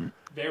bold.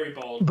 Very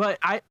bold. But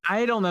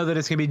I don't know that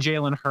it's going to be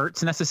Jalen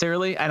Hurts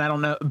necessarily, and I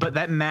don't know, but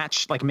that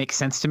match like makes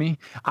sense to me.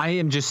 I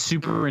am just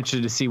super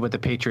interested to see what the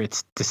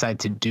Patriots decide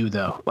to do,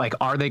 though. Like,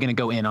 are they going to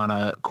go in on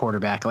a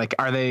quarterback? Like,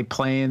 are they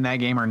playing that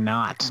game or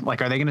not?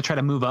 Like, are they going to try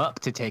to move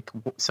up to take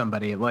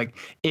somebody? Like,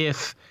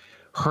 if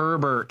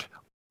Herbert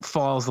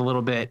falls a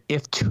little bit,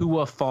 if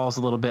Tua falls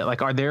a little bit,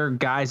 like, are there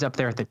guys up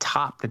there at the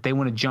top that they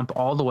want to jump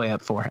all the way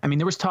up for? I mean,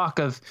 there was talk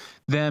of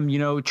them,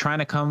 trying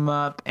to come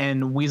up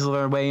and weasel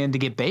their way in to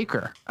get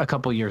Baker a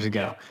couple years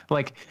ago.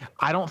 Like,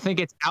 I don't think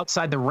it's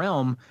outside the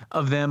realm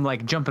of them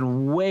like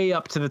jumping way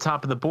up to the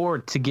top of the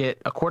board to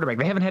get a quarterback.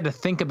 They haven't had to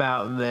think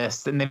about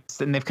this, and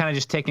they've kind of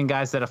just taken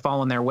guys that have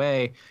fallen their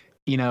way,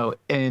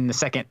 in the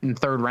second and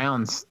third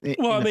rounds.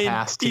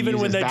 Past, even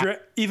when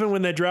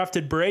they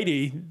drafted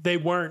Brady, they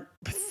weren't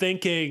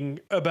thinking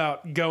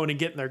about going and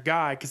getting their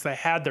guy because they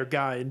had their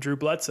guy in Drew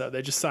Bledsoe.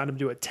 They just signed him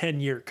to a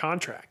 10-year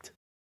contract.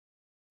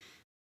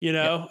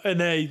 And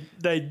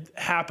they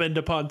happened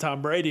upon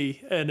Tom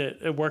Brady, and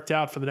it worked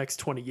out for the next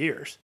 20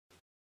 years.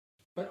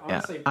 But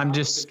honestly,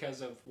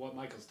 because of what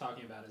Michael's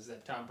talking about is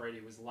that Tom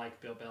Brady was like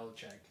Bill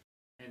Belichick,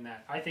 and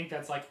that I think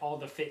that's like all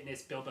the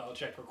fitness Bill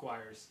Belichick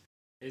requires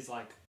is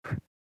like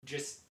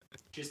just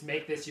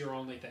make this your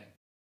only thing.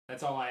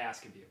 That's all I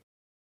ask of you.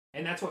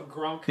 And that's what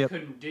Gronk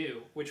couldn't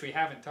do, which we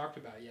haven't talked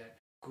about yet.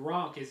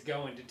 Gronk is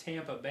going to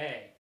Tampa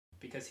Bay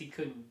because he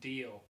couldn't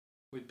deal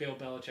with Bill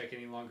Belichick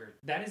any longer.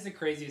 That is the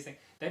craziest thing.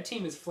 That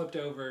team is flipped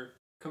over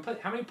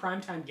completely. How many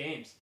primetime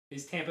games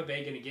is Tampa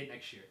Bay going to get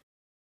next year?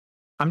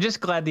 I'm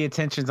just glad the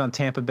attention's on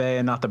Tampa Bay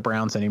and not the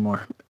Browns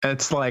anymore.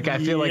 It's like I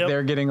feel like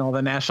they're getting all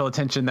the national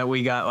attention that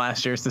we got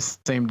last year. It's the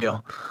same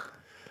deal.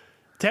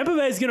 Tampa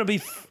Bay is going to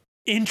be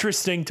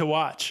interesting to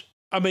watch.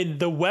 I mean,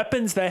 the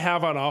weapons they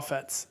have on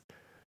offense.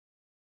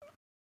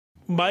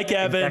 Mike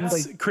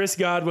Evans, Chris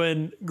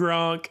Godwin,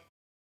 Gronk,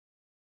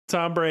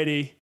 Tom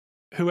Brady,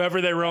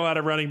 whoever they roll out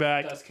of running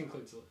back. That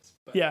concludes the list.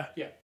 But yeah.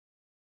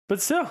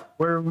 But still.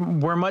 We're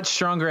much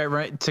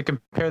stronger to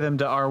compare them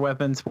to our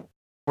weapons.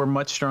 we're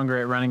much stronger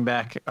at running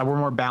back. We're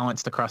more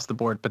balanced across the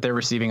board, but their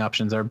receiving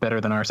options are better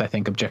than ours, I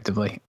think,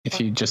 objectively, if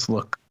you just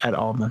look at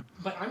all of them.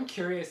 But I'm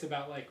curious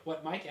about like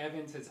what Mike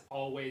Evans has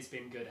always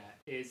been good at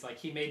is like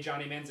he made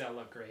Johnny Manziel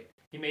look great.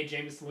 He made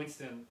Jameis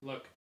Winston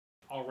look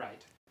all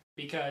right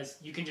because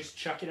you can just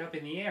chuck it up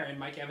in the air and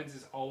Mike Evans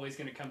is always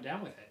going to come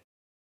down with it.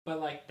 But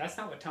like that's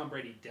not what Tom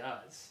Brady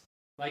does.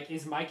 Like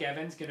is Mike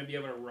Evans going to be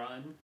able to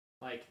run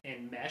like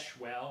and mesh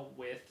well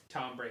with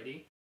Tom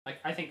Brady? Like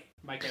I think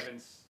Mike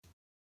Evans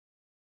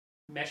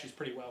meshes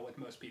pretty well with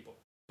most people,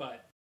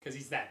 but because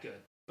he's that good.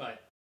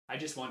 But I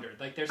just wondered,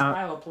 like their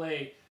style of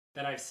play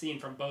that I've seen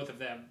from both of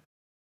them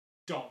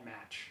don't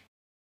match,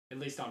 at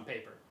least on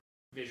paper,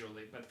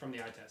 visually, but from the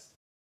eye test.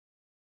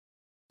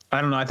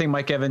 I don't know. I think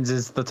Mike Evans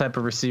is the type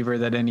of receiver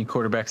that any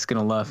quarterback's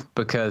going to love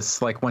because,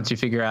 like, once you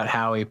figure out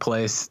how he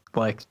plays,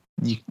 like,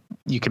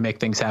 you can make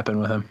things happen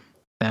with him.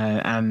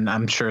 And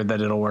I'm sure that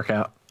it'll work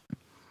out.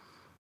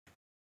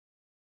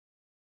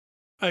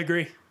 I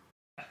agree.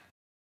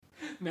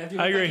 Matthew,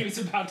 I agree. He was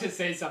about to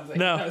say something.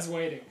 No. I was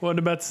waiting. Wasn't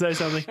about to say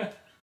something.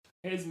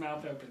 His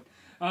mouth open.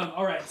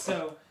 All right,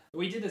 so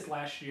we did this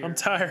last year. I'm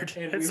tired.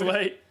 It's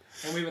late.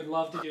 And we would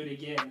love to do it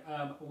again.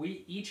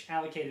 We each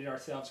allocated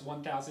ourselves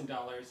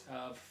 $1,000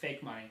 of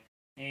fake money,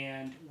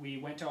 and we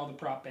went to all the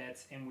prop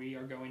bets, and we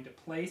are going to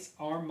place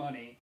our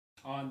money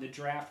on the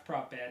draft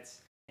prop bets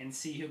and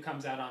see who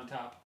comes out on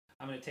top.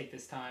 I'm going to take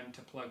this time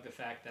to plug the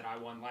fact that I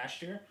won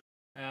last year,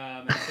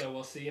 and so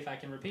we'll see if I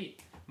can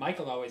repeat.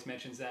 Michael always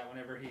mentions that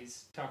whenever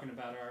he's talking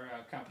about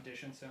our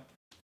competition, so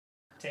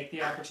take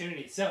the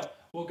opportunity. So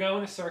we'll go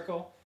in a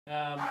circle,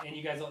 and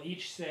you guys will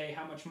each say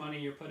how much money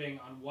you're putting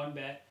on one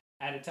bet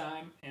at a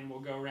time, and we'll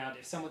go around.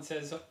 If someone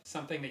says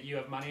something that you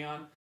have money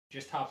on,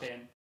 just hop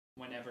in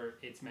whenever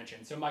it's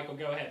mentioned. So, Michael,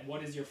 go ahead.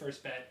 What is your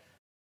first bet?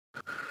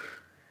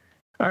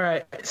 All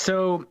right.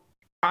 So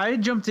I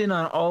jumped in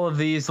on all of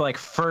these, like,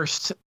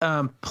 first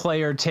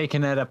player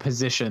taken at a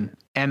position.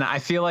 And I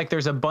feel like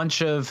there's a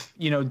bunch of,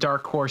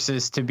 dark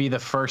horses to be the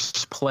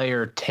first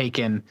player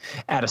taken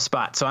at a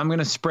spot. So I'm going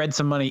to spread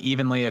some money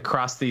evenly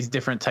across these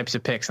different types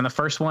of picks. And the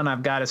first one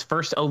I've got is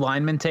first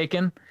O-lineman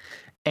taken.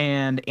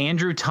 And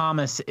Andrew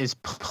Thomas is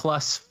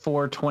plus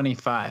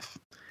 425.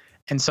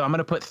 And so I'm going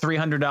to put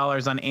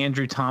 $300 on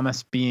Andrew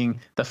Thomas being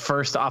the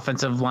first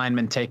offensive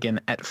lineman taken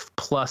at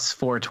plus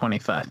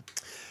 425.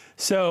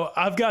 So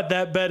I've got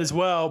that bet as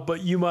well,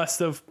 but you must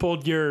have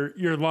pulled your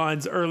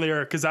lines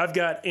earlier because I've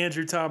got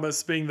Andrew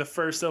Thomas being the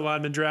first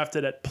lineman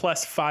drafted at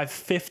plus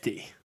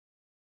 550.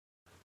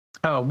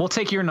 Oh, we'll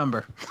take your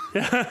number.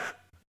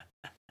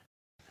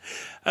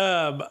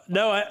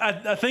 No,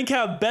 I think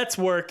how bets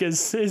work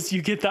is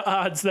you get the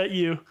odds that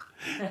you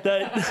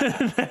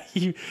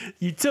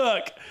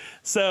took.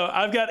 So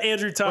I've got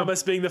Andrew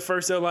Thomas being the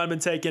first O-lineman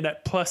taken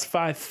at plus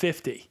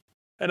 550,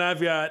 and I've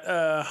got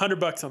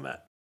 $100 on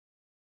that.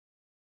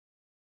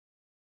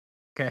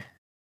 Okay.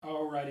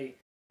 Alrighty.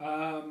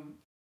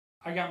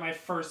 I got my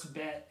first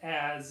bet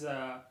as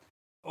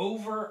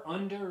over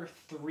under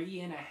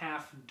 3.5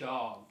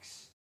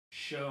 dogs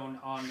shown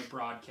on the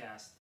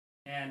broadcast,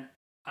 and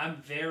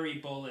I'm very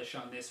bullish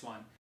on this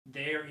one.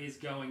 There is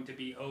going to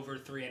be over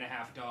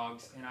 3.5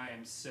 dogs, and I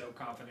am so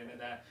confident in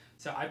that.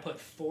 So I put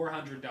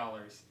 $400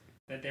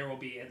 that there will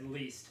be at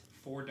least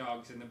 4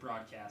 dogs in the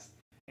broadcast,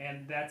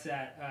 and that's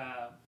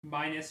at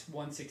minus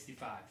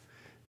 165.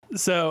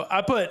 So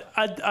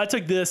I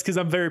took this because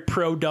I'm very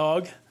pro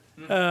dog.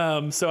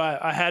 So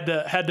I had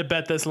to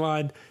bet this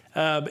line,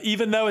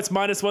 even though it's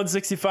minus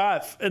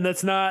 165, and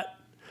that's not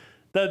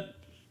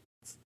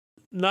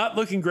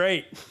looking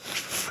great.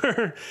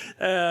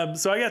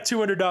 So I got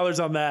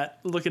 $200 on that,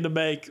 looking to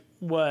make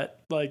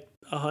what, like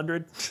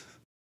 100.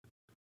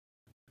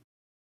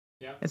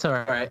 Yeah, it's all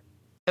right.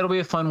 It'll be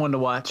a fun one to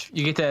watch.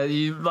 You get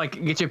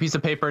your piece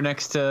of paper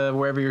next to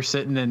wherever you're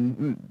sitting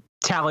and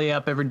tally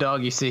up every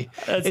dog you see.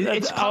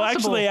 I'll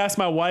actually ask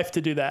my wife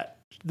to do that.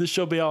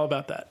 She'll be all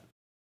about that.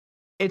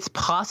 It's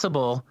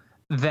possible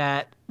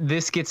that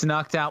this gets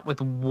knocked out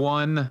with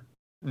one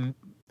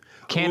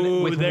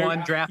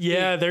one draft.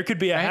 Yeah, pick, there could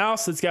be a right?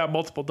 house that's got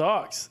multiple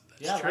dogs.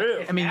 Yeah, true.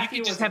 Like I mean, you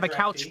could just have a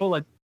couch full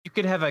of. You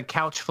could have a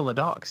couch full of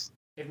dogs.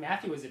 If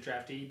Matthew was a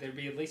draftee, there'd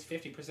be at least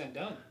 50%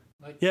 done.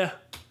 Like Yeah.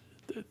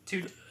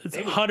 two, It's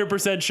they would-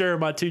 100% sure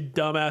my 2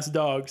 dumbass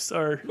dogs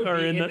are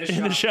in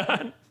the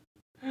shot.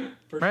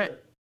 for Right. sure.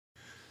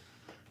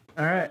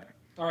 All right.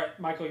 All right,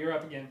 Michael, you're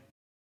up again.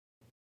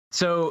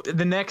 So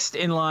the next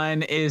in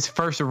line is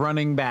first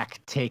running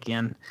back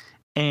taken.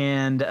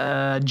 And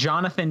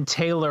Jonathan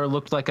Taylor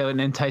looked like an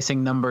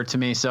enticing number to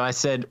me. So I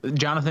said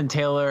Jonathan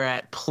Taylor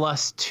at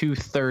plus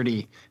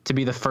 230 to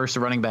be the first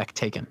running back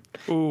taken.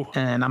 Ooh.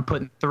 And I'm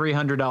putting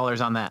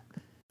 $300 on that.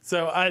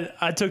 So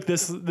I took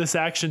this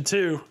action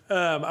too.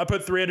 I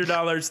put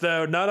 $300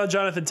 though, not on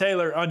Jonathan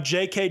Taylor, on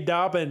J.K.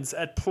 Dobbins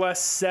at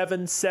plus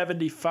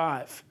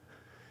 775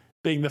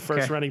 being the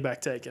first running back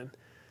taken.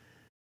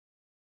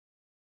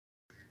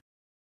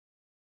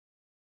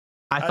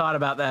 I thought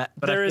about that,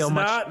 but there I feel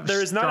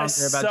is not a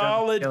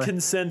solid Jonathan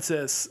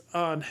consensus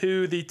on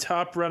who the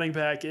top running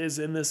back is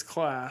in this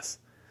class.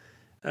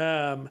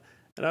 And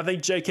And I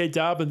think J.K.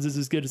 Dobbins is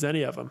as good as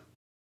any of them.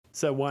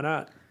 So why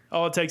not?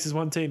 All it takes is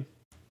one team.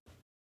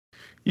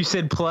 You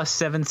said plus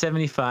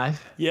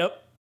 775.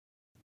 Yep.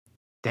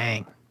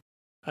 Dang.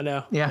 I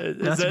know. Yeah,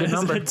 that's a good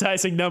number. It's an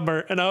enticing number.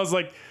 And I was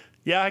like,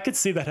 yeah, I could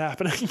see that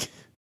happening.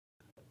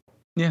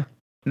 Yeah.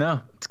 No,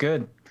 it's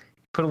good.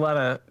 Put a lot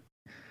of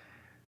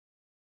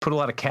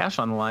cash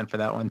on the line for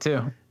that one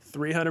too.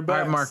 $300. All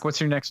right, Mark, what's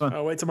your next one?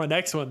 I'll wait till my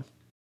next one.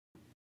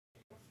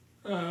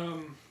 All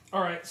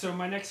right, so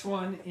my next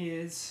one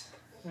is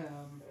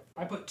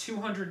I put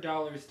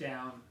 $200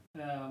 down.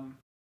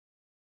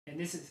 And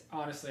this is,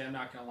 honestly, I'm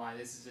not going to lie,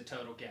 this is a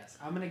total guess.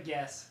 I'm going to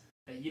guess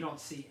that you don't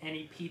see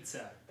any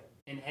pizza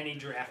in any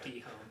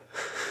draftee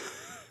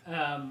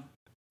home.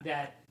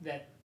 That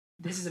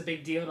this is a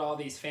big deal to all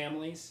these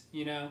families,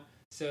 you know?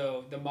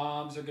 So the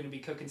moms are going to be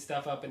cooking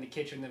stuff up in the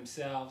kitchen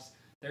themselves.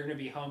 They're going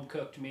to be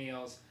home-cooked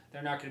meals.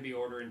 They're not going to be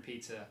ordering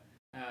pizza.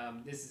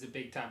 This is a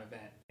big-time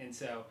event. And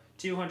so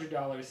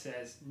 $200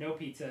 says no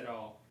pizza at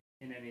all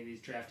in any of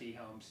these draftee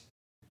homes.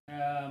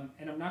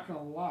 And I'm not going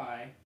to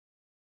lie.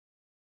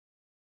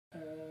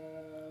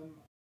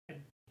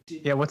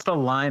 Yeah, what's the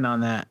line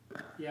on that?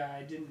 Yeah,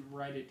 I didn't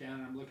write it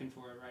down. I'm looking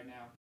for it right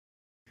now.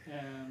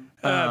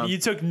 You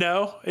took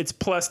no. It's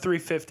plus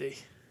 350.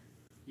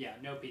 Yeah,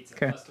 no pizza.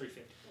 Okay. Plus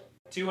 $350.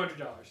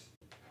 $200.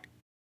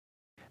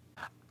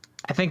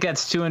 I think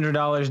that's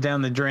 $200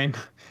 down the drain.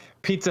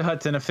 Pizza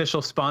Hut's an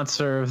official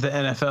sponsor of the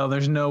NFL.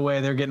 There's no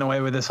way they're getting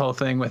away with this whole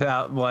thing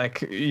without,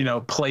 like, you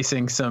know,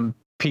 placing some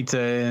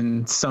pizza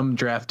in some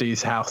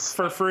draftee's house.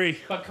 For free.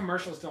 But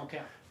commercials don't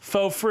count.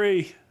 Faux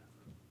free.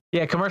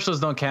 Yeah, commercials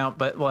don't count,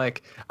 but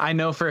like I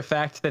know for a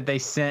fact that they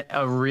sent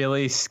a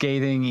really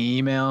scathing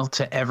email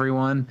to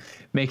everyone,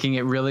 making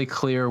it really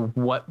clear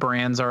what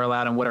brands are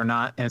allowed and what are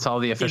not, and it's all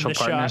the official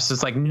partners. So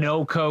it's like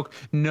no Coke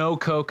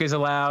is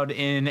allowed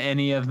in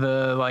any of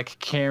the like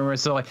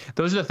cameras. So like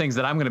those are the things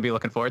that I'm going to be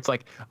looking for. It's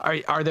like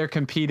are there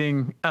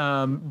competing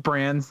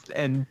brands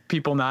and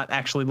people not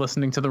actually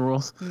listening to the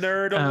rules?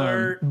 Nerd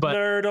alert!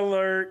 Nerd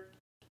alert!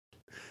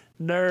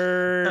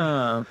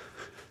 Nerd.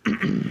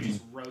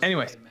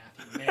 Anyway.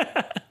 Man.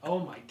 Oh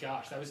my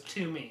gosh, that was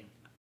too mean.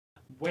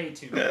 Way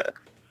too mean.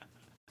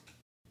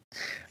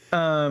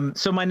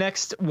 So my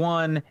next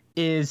one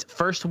is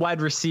first wide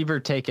receiver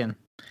taken.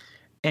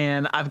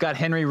 And I've got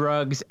Henry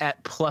Ruggs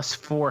at plus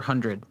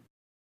 400.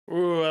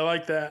 Ooh, I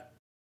like that.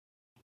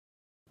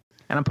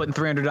 And I'm putting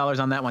 $300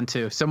 on that one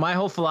too. So my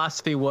whole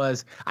philosophy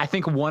was I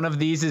think one of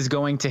these is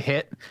going to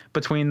hit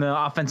between the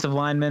offensive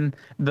lineman,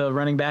 the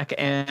running back,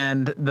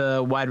 and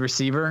the wide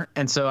receiver.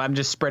 And so I'm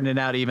just spreading it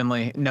out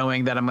evenly,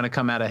 knowing that I'm going to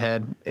come out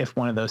ahead if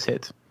one of those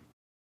hits.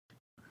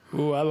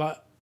 Ooh, I like.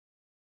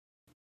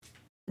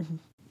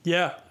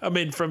 Yeah, I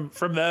mean, from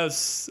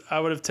those, I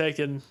would have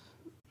taken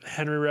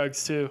Henry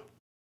Ruggs too.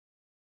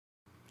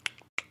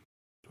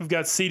 We've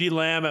got CeeDee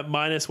Lamb at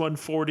minus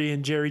 140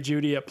 and Jerry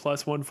Jeudy at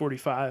plus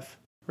 145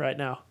 right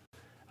now.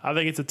 I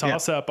think it's a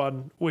toss-up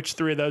on which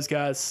three of those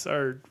guys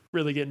are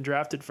really getting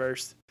drafted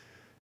first.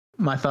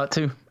 My thought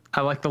too. I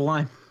like the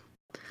line.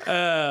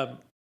 So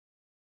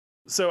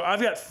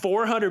I've got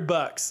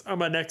 $400 on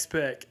my next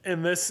pick,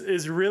 and this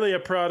is really a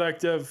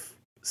product of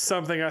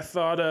something I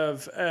thought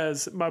of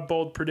as my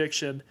bold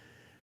prediction.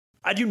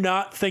 I do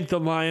not think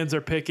the Lions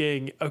are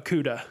picking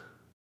Okudah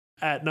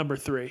at number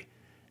 3.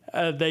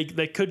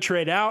 They could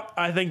trade out.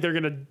 I think they're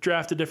going to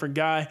draft a different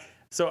guy.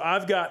 So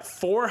I've got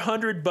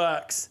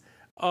 $400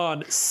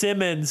 on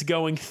Simmons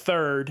going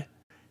 3rd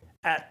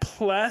at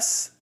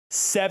plus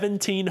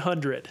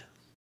 1,700.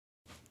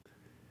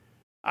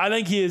 I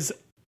think he is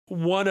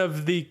one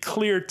of the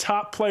clear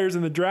top players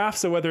in the draft.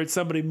 So whether it's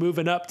somebody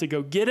moving up to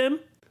go get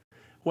him,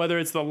 whether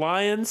it's the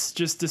Lions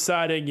just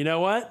deciding, you know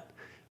what,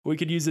 we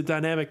could use a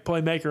dynamic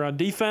playmaker on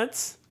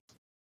defense.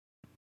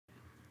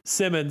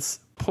 Simmons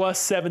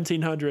plus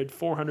 1,700,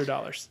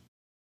 $400.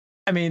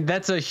 I mean,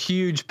 that's a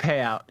huge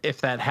payout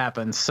if that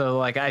happens. So,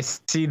 like, I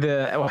see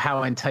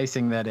how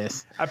enticing that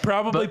is. I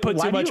probably put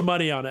too much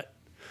money on it.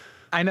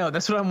 I know.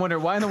 That's what I'm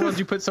wondering. Why in the world did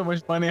you put so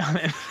much money on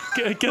it?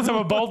 Because I'm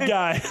a bold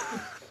guy.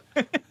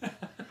 And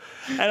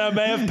I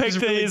may have picked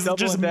these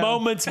just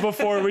moments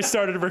before we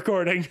started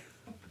recording.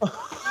 All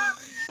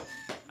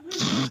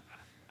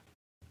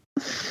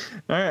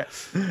right.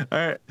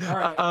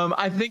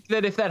 I think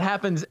that if that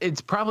happens,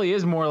 it probably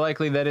is more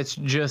likely that it's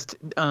just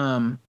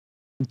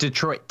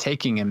Detroit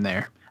taking him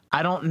there.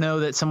 I don't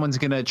know that someone's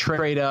going to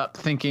trade up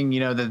thinking,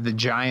 that the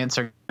Giants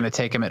are going to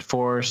take him at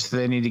 4, so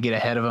they need to get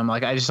ahead of him.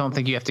 Like, I just don't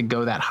think you have to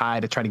go that high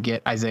to try to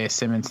get Isaiah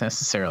Simmons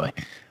necessarily.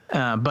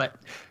 But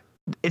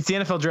it's the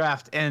NFL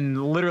draft,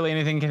 and literally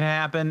anything can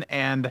happen,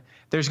 and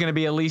there's going to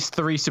be at least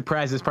 3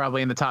 surprises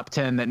probably in the top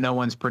 10 that no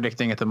one's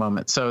predicting at the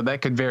moment. So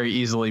that could very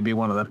easily be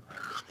one of them.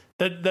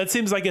 That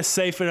seems like a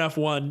safe enough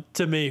one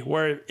to me,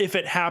 where if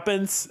it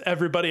happens,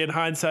 everybody in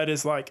hindsight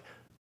is like,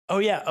 oh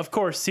yeah, of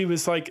course. He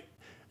was like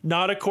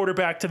not a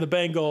quarterback to the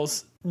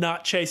Bengals,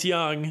 not Chase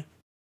Young.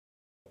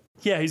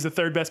 Yeah, he's the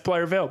 3rd best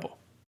player available.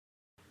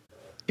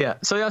 Yeah,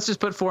 so let's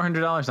just put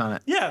 $400 on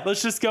it. Yeah,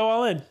 let's just go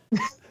all in.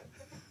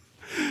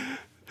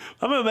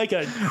 I'm going to make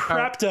a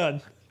crap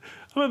ton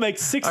I'm gonna make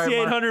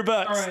 $6,800 All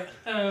bucks.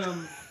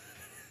 right.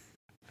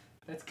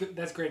 That's good.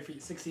 That's great for you.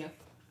 60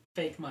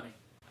 fake money.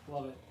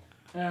 Love it.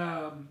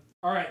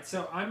 All right.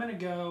 So I'm gonna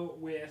go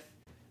with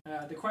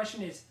the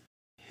question is,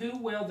 who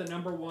will the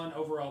number 1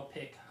 overall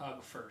pick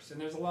hug first? And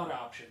there's a lot of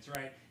options,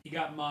 right? You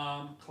got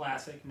mom,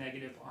 classic,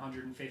 negative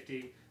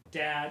 150.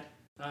 Dad,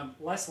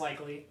 less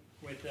likely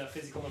with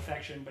physical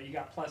affection, but you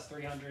got plus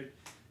 300.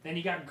 Then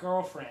you got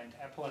girlfriend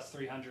at plus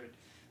 300.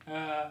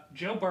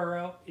 Joe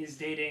Burrow is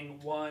dating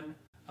one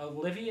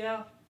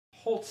Olivia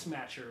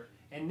Holtzmatcher,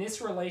 and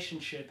this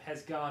relationship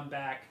has gone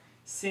back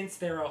since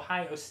their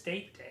Ohio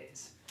State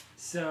days.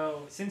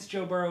 So since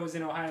Joe Burrow was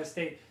in Ohio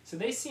State, so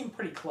they seem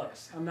pretty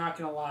close. I'm not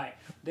gonna lie.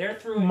 They're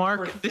through.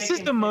 Mark, this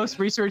is the most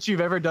research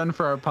you've ever done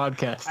for our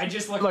podcast. I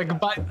just looked. Like,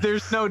 but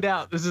there's no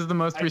doubt this is the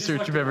most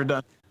research you've ever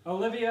done.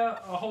 Olivia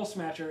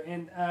Holtzmatcher,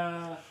 and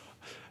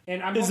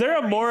I'm. Is there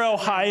a more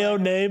Ohio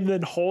name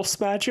than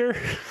Holtzmatcher?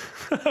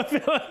 I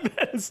feel like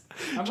that's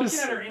I'm looking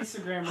at her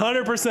Instagram.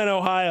 100%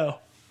 Ohio.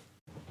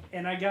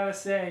 And I gotta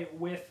say,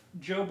 with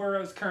Joe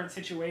Burrow's current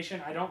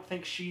situation, I don't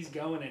think she's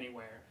going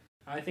anywhere.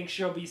 I think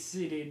she'll be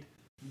seated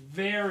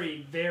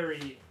very,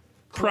 very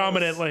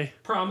prominently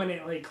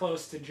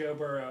close to Joe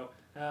Burrow,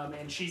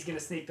 and she's gonna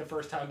sneak the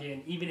first hug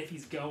in, even if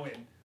he's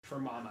going for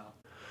Mamo.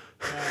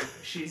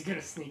 She's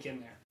gonna sneak in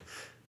there.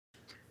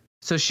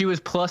 So she was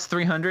plus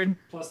 300.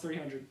 Plus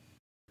 300.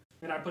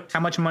 And I put. How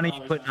much money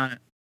you putting on it?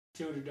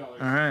 $200. All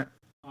right.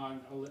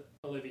 On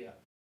Olivia.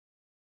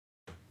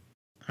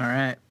 All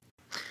right.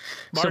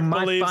 Mark so my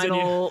believes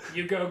final.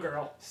 You go,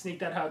 girl. Sneak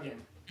that hug in.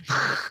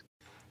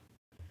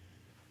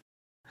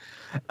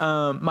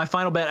 My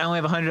final bet. I only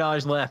have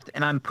 $100 left,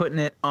 and I'm putting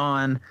it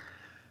on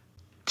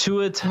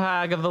Tua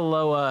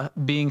Tagovailoa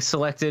being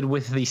selected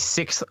with the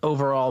 6th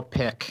overall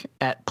pick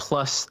at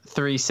plus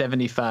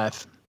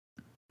 375.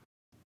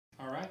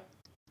 All right.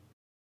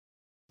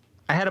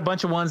 I had a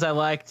bunch of ones I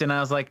liked, and I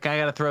was like, I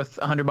gotta throw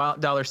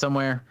 $100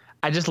 somewhere.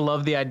 I just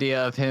love the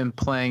idea of him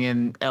playing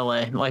in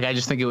LA. Like, I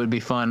just think it would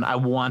be fun. I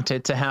want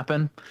it to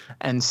happen.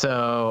 And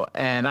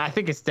I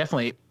think it's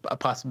definitely a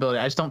possibility.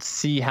 I just don't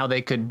see how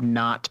they could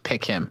not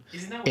pick him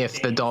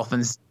if the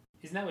Dolphins.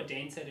 Isn't that what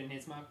Dane said in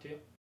his mock too?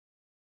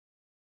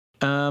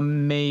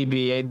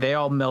 Maybe. They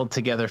all meld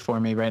together for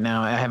me right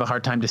now. I have a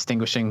hard time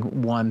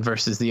distinguishing one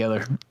versus the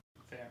other.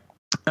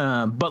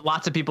 Fair. But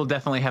lots of people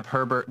definitely have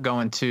Herbert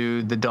going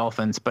to the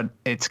Dolphins, but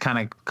it's kind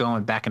of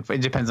going back and forth.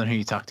 It depends on who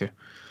you talk to.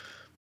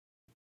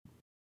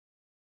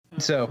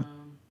 So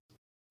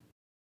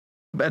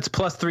that's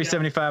plus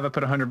 375. I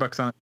put $100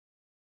 on it.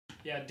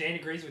 Yeah, Dane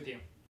agrees with you.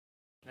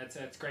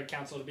 That's great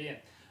counsel to be in.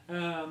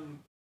 All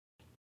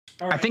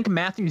right. I think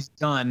Matthew's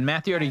done.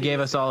 Matthew already gave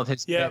us all of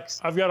his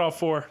picks. I've got all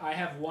 4. I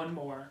have one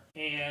more,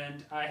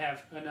 and I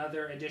have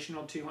another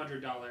additional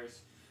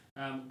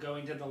 $200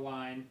 going to the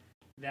line.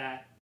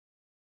 That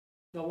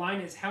the line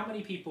is how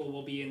many people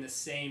will be in the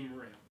same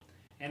room,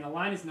 and the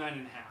line is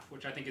 9.5,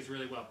 which I think is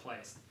really well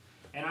placed.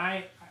 And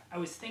I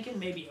was thinking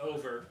maybe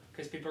over,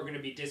 because people are going to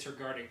be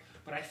disregarding,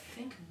 but I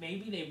think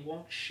maybe they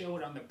won't show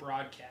it on the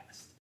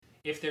broadcast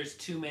if there's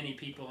too many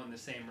people in the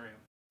same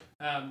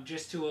room.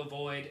 Just to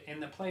avoid, and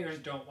the players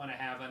don't want to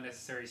have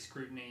unnecessary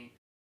scrutiny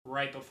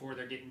right before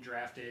they're getting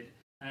drafted.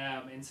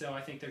 And so I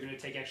think they're going to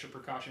take extra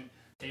precaution.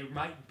 There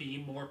might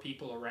be more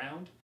people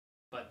around,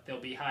 but they'll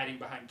be hiding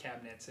behind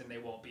cabinets and they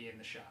won't be in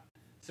the shot.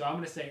 So I'm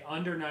going to say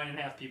under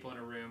 9.5 people in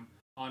a room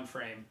on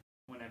frame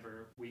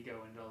whenever we go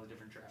into all the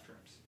different draft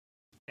rooms.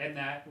 And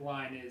that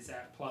line is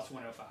at plus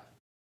 105.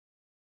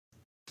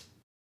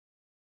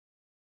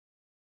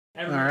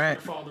 Everyone's going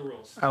to follow the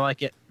rules. I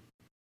like it.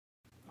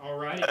 All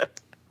right.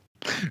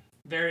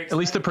 Very exciting. At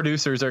least the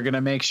producers are going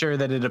to make sure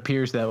that it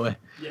appears that way.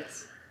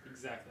 Yes,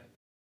 exactly.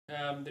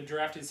 The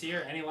draft is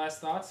here. Any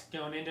last thoughts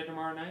going into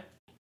tomorrow night?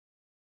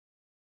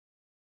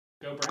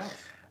 Go Browns.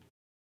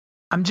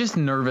 I'm just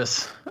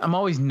nervous. I'm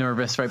always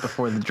nervous right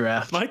before the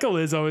draft. Michael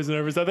is always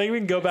nervous. I think we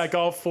can go back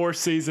all 4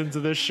 seasons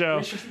of this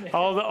show,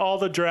 all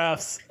the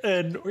drafts,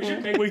 and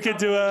we could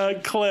do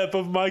a clip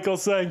of Michael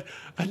saying,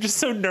 "I'm just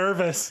so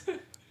nervous."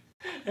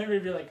 And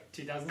we'd be like,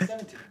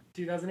 2017,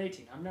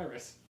 2018. I'm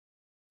nervous.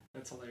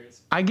 That's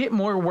hilarious. I get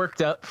more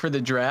worked up for the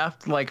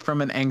draft, like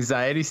from an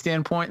anxiety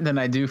standpoint, than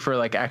I do for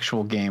like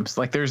actual games.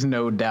 Like, there's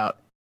no doubt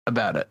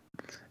about it.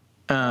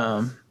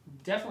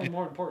 Definitely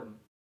more important.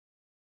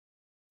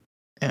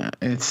 Yeah,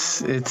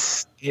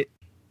 it's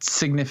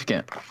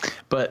significant,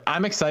 but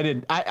I'm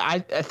excited. I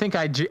think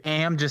I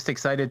am just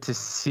excited to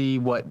see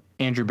what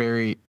Andrew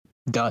Berry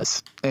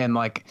does, and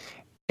like,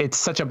 it's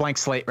such a blank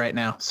slate right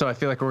now. So I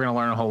feel like we're gonna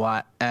learn a whole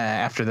lot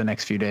after the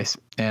next few days,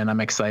 and I'm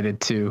excited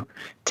to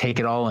take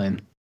it all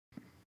in.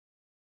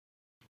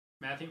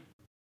 Matthew,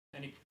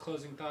 any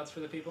closing thoughts for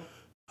the people?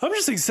 I'm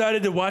just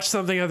excited to watch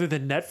something other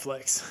than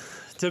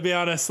Netflix. To be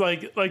honest,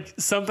 like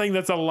something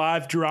that's a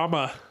live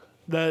drama.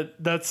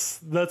 That's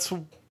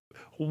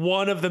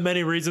one of the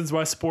many reasons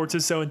why sports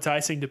is so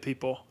enticing to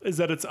people, is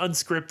that it's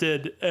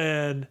unscripted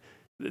and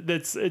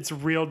it's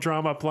real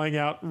drama playing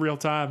out in real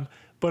time,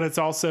 but it's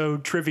also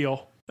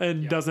trivial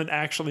and doesn't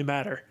actually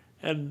matter.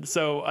 And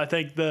so I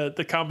think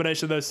the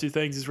combination of those two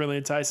things is really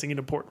enticing and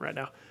important right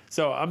now.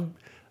 So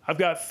I've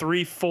got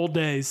 3 full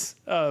days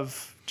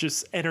of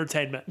just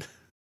entertainment.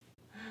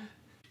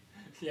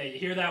 Yeah, you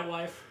hear that,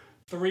 wife?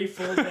 3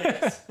 full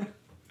days.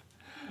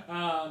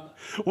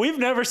 We've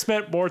never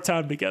spent more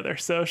time together,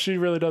 so she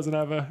really doesn't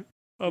have a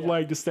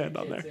leg to stand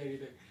on there.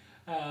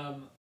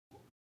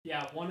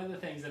 Yeah, one of the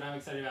things that I'm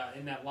excited about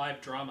in that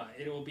live drama,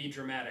 it will be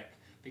dramatic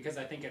because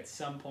I think at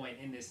some point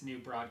in this new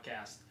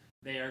broadcast,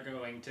 they are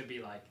going to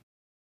be like,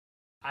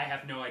 I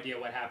have no idea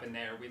what happened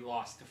there. We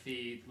lost the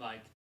feed,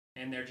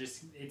 and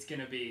there's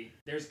going to be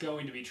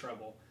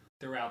trouble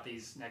throughout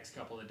these next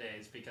couple of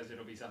days because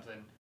it'll be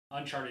something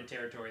uncharted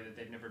territory that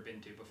they've never been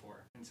to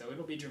before. And so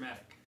it'll be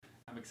dramatic.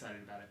 I'm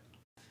excited about it.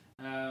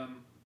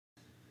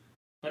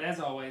 But as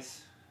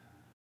always,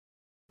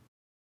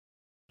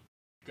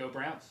 go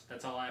Browns.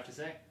 That's all I have to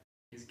say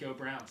is go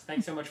Browns.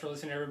 Thanks so much for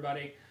listening,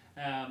 everybody.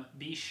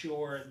 Be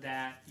sure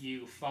that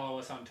you follow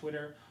us on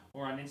Twitter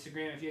or on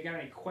Instagram. If you got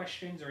any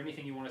questions or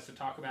anything you want us to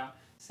talk about,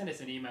 send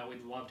us an email.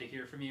 We'd love to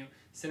hear from you.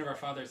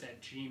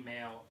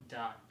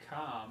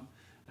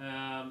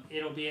 sinofourfathers@gmail.com.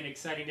 It'll be an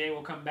exciting day.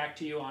 We'll come back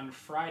to you on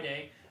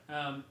Friday,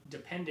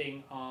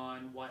 depending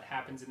on what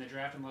happens in the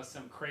draft. Unless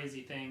some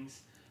crazy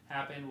things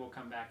happen, we'll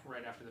come back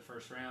right after the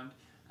first round.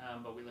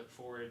 But we look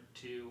forward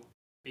to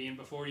being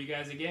before you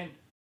guys again.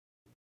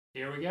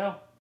 Here we go.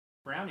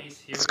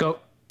 Brownies. Let's go.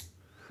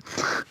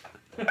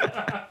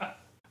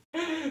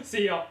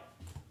 See y'all.